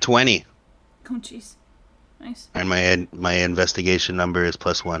nat 20. Oh, jeez. Nice. And my investigation number is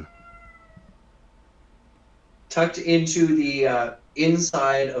 +1. Tucked into the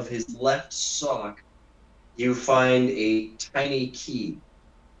inside of his left sock, you find a tiny key.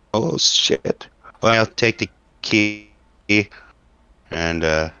 Oh shit. Well, I'll take the key and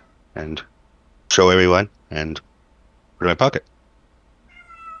show everyone and put it in my pocket.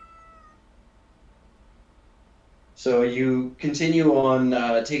 So you continue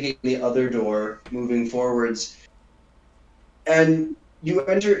on taking the other door, moving forwards, and you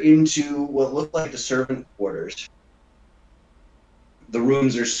enter into what look like the servant quarters. The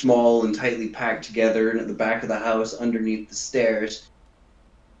rooms are small and tightly packed together, and at the back of the house, underneath the stairs.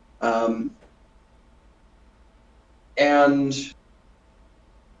 And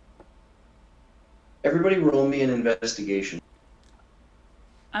everybody roll me an investigation.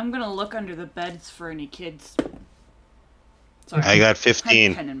 I'm gonna look under the beds for any kids. Sorry. I got I had a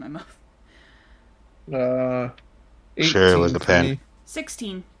 15. pen in my mouth. Sure, it was 18 a for pen. me.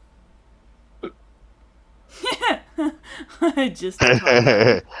 16. Just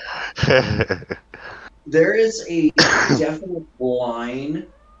to talk. There is a definite line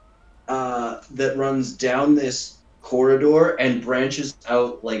that runs down this corridor and branches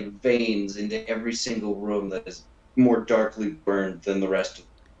out like veins into every single room that is more darkly burned than the rest of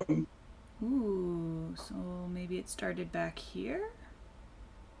the room. Ooh, so maybe it started back here?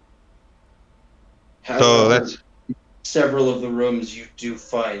 So However, that's several of the rooms you do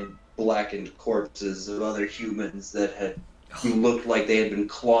find blackened corpses of other humans that had looked like they had been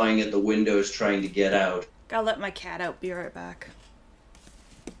clawing at the windows trying to get out. Gotta let my cat out. Be right back.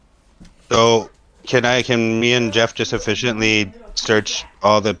 so. Can me and Jeff just efficiently search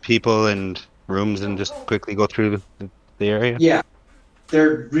all the people and rooms and just quickly go through the area? Yeah,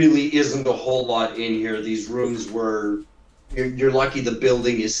 there really isn't a whole lot in here. These rooms were... You're lucky the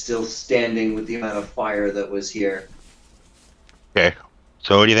building is still standing with the amount of fire that was here. Okay.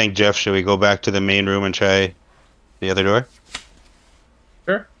 So what do you think, Jeff? Should we go back to the main room and try the other door?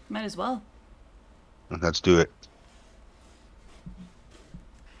 Sure. Might as well. Let's do it.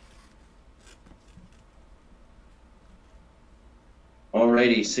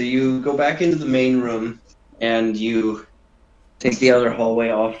 Alrighty, so you go back into the main room and you take the other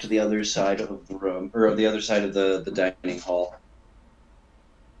hallway off to the other side of the room, or the other side of the dining hall.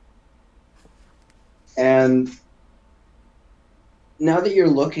 And now that you're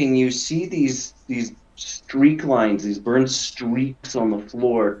looking, you see these streak lines, these burned streaks on the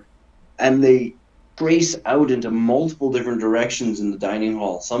floor, and they trace out into multiple different directions in the dining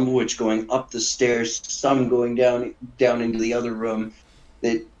hall, some of which going up the stairs, some going down into the other room.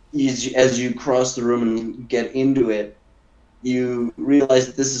 That as you cross the room and get into it, you realize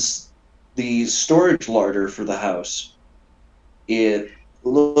that this is the storage larder for the house. It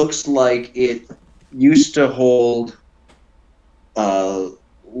looks like it used to hold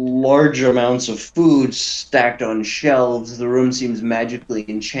large amounts of food stacked on shelves. The room seems magically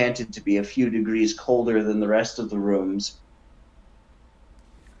enchanted to be a few degrees colder than the rest of the rooms.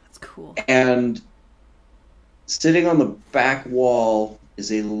 That's cool. And sitting on the back wall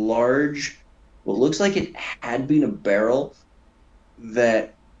is a large, what looks like it had been a barrel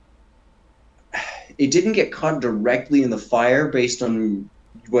that it didn't get caught directly in the fire based on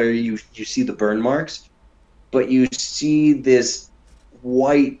where you see the burn marks, but you see this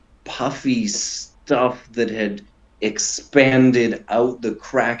white puffy stuff that had expanded out the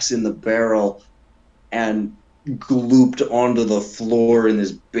cracks in the barrel and glooped onto the floor in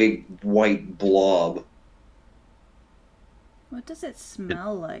this big white blob. What does it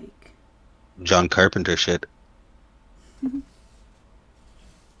smell like? John Carpenter shit. Do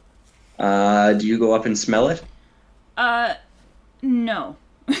you go up and smell it? No.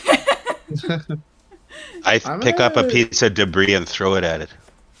 I pick up a piece of debris and throw it at it.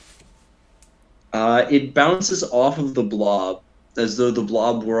 It bounces off of the blob as though the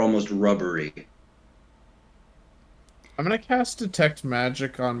blob were almost rubbery. I'm gonna cast Detect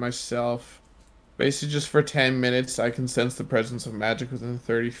Magic on myself. Basically, just for 10 minutes, I can sense the presence of magic within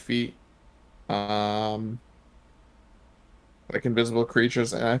 30 feet. Like invisible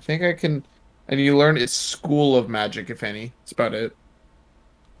creatures, and I think I can... And you learn its school of magic, if any. That's about it.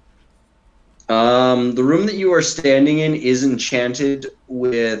 The room that you are standing in is enchanted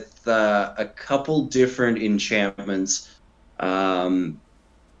with a couple different enchantments. Trying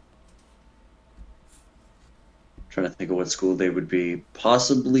to think of what school they would be.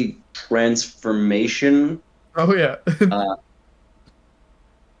 Possibly transformation. Oh, yeah.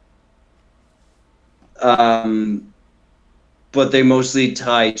 But they mostly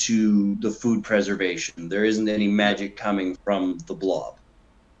tie to the food preservation. There isn't any magic coming from the blob.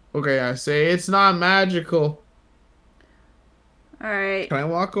 Okay, I say it's not magical. Alright. Can I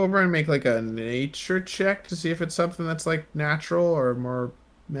walk over and make like a nature check to see if it's something that's like natural or more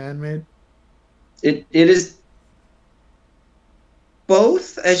man-made? It is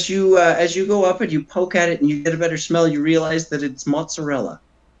both. As you go up and you poke at it and you get a better smell, you realize that it's mozzarella.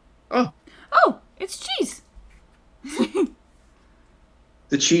 Oh, It's cheese!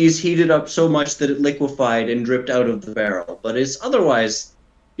 The cheese heated up so much that it liquefied and dripped out of the barrel, but it's otherwise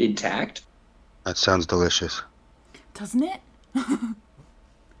intact. That sounds delicious. Doesn't it?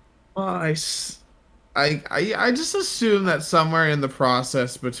 I just assume that somewhere in the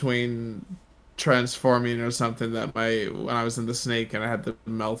process between transforming or something that when I was in the snake and I had the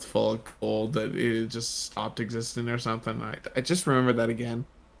mouthful of gold that it just stopped existing or something. I just remembered that again.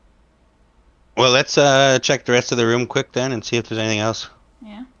 Well, let's check the rest of the room quick then and see if there's anything else.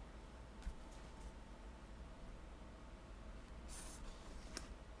 Yeah.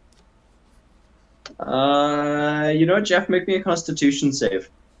 You know what, Jeff? Make me a Constitution save.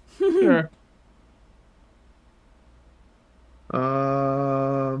 Sure.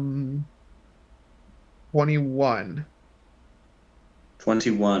 Um, 21.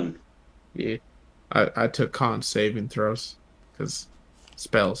 21. Yeah, I took con saving throws because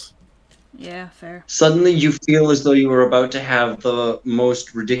spells. Yeah, fair. Suddenly you feel as though you were about to have the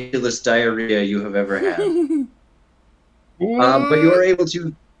most ridiculous diarrhea you have ever had. But you are able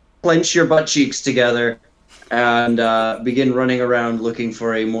to clench your butt cheeks together and begin running around looking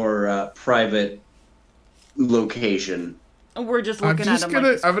for a more private location. We're just I'm looking just at him gonna.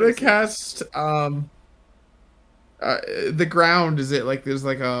 like he's I'm gonna crazy. cast. The ground. Is it like there's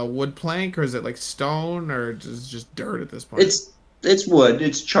like a wood plank, or is it like stone, or just dirt at this point? It's wood.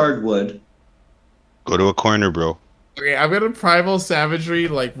 It's charred wood. Go to a corner, bro. Okay, I'm gonna primal savagery,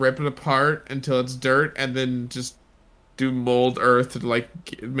 like rip it apart until it's dirt, and then just do mold earth to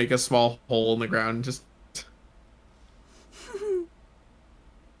like make a small hole in the ground. Just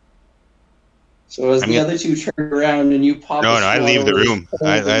So as I'm the gonna- other two turn around and you pop No, a no, I leave the swallow of room.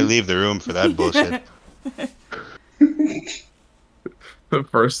 I holding- leave the room for that bullshit. the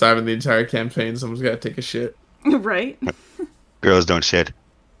first time in the entire campaign, someone's gotta take a shit. Right? Girls don't shit.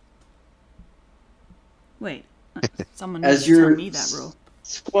 Wait. Someone As needs to tell you're me that rule.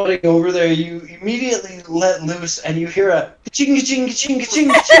 squatting over there, you immediately let loose and you hear a ka-ching, ka-ching, ka-ching, ka-ching,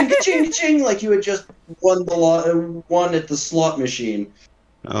 ka-ching, ka-ching, ka-ching, like you had just won at the slot machine.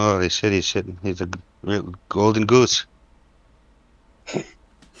 Holy shit, he's shitting. He's a real golden goose.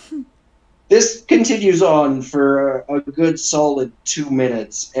 This continues on for a good solid 2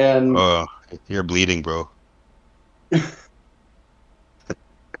 minutes, and Oh, you're bleeding, bro.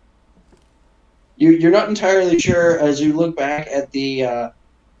 you're not entirely sure as you look back at the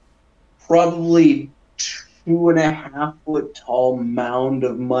probably 2.5 foot tall mound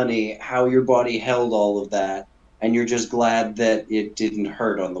of money, how your body held all of that, and you're just glad that it didn't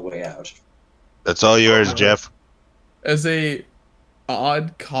hurt on the way out. That's all yours, Jeff. As a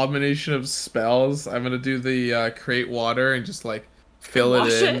odd combination of spells, I'm gonna do the create water and just like fill Wash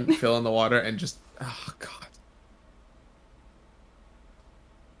it in, it. fill in the water, and just god,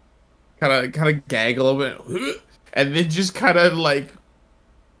 kind of gag a little bit, and then just kind of like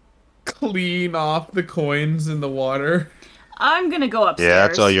clean off the coins in the water. I'm gonna go upstairs. Yeah,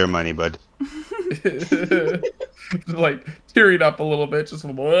 that's all your money, bud. Just, like tearing up a little bit, just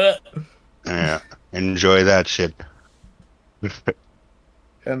Yeah, enjoy that shit.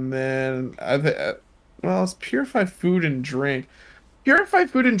 and then well, it's purify food and drink. Purify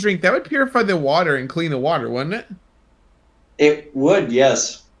food and drink. That would purify the water and clean the water, wouldn't it? It would,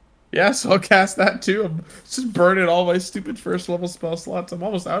 yes. Yeah, so I'll cast that too. I'm just burning all my stupid first level spell slots. I'm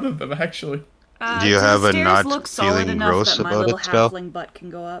almost out of them, actually. Do you the have a stairs not look solid feeling enough gross that my about little it spell? halfling butt can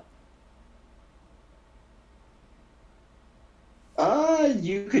go up?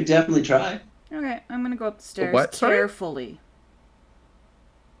 You could definitely try. Okay, I'm gonna go up the stairs what, sorry? carefully.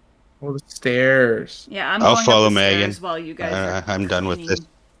 Oh, the stairs. Yeah, I'm I'll going follow up the Megan. stairs while you guys are I'm done with this.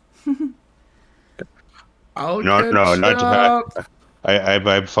 cleaning. I'll No, catch no, not up.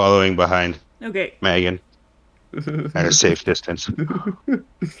 I'm following behind Okay. Megan at a safe distance.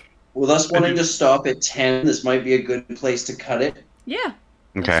 With us wanting to stop at 10, this might be a good place to cut it. Yeah,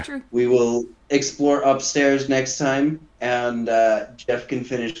 Okay. that's true. We will explore upstairs next time, and Jeff can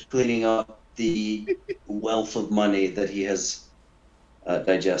finish cleaning up the wealth of money that he has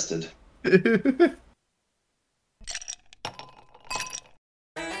digested.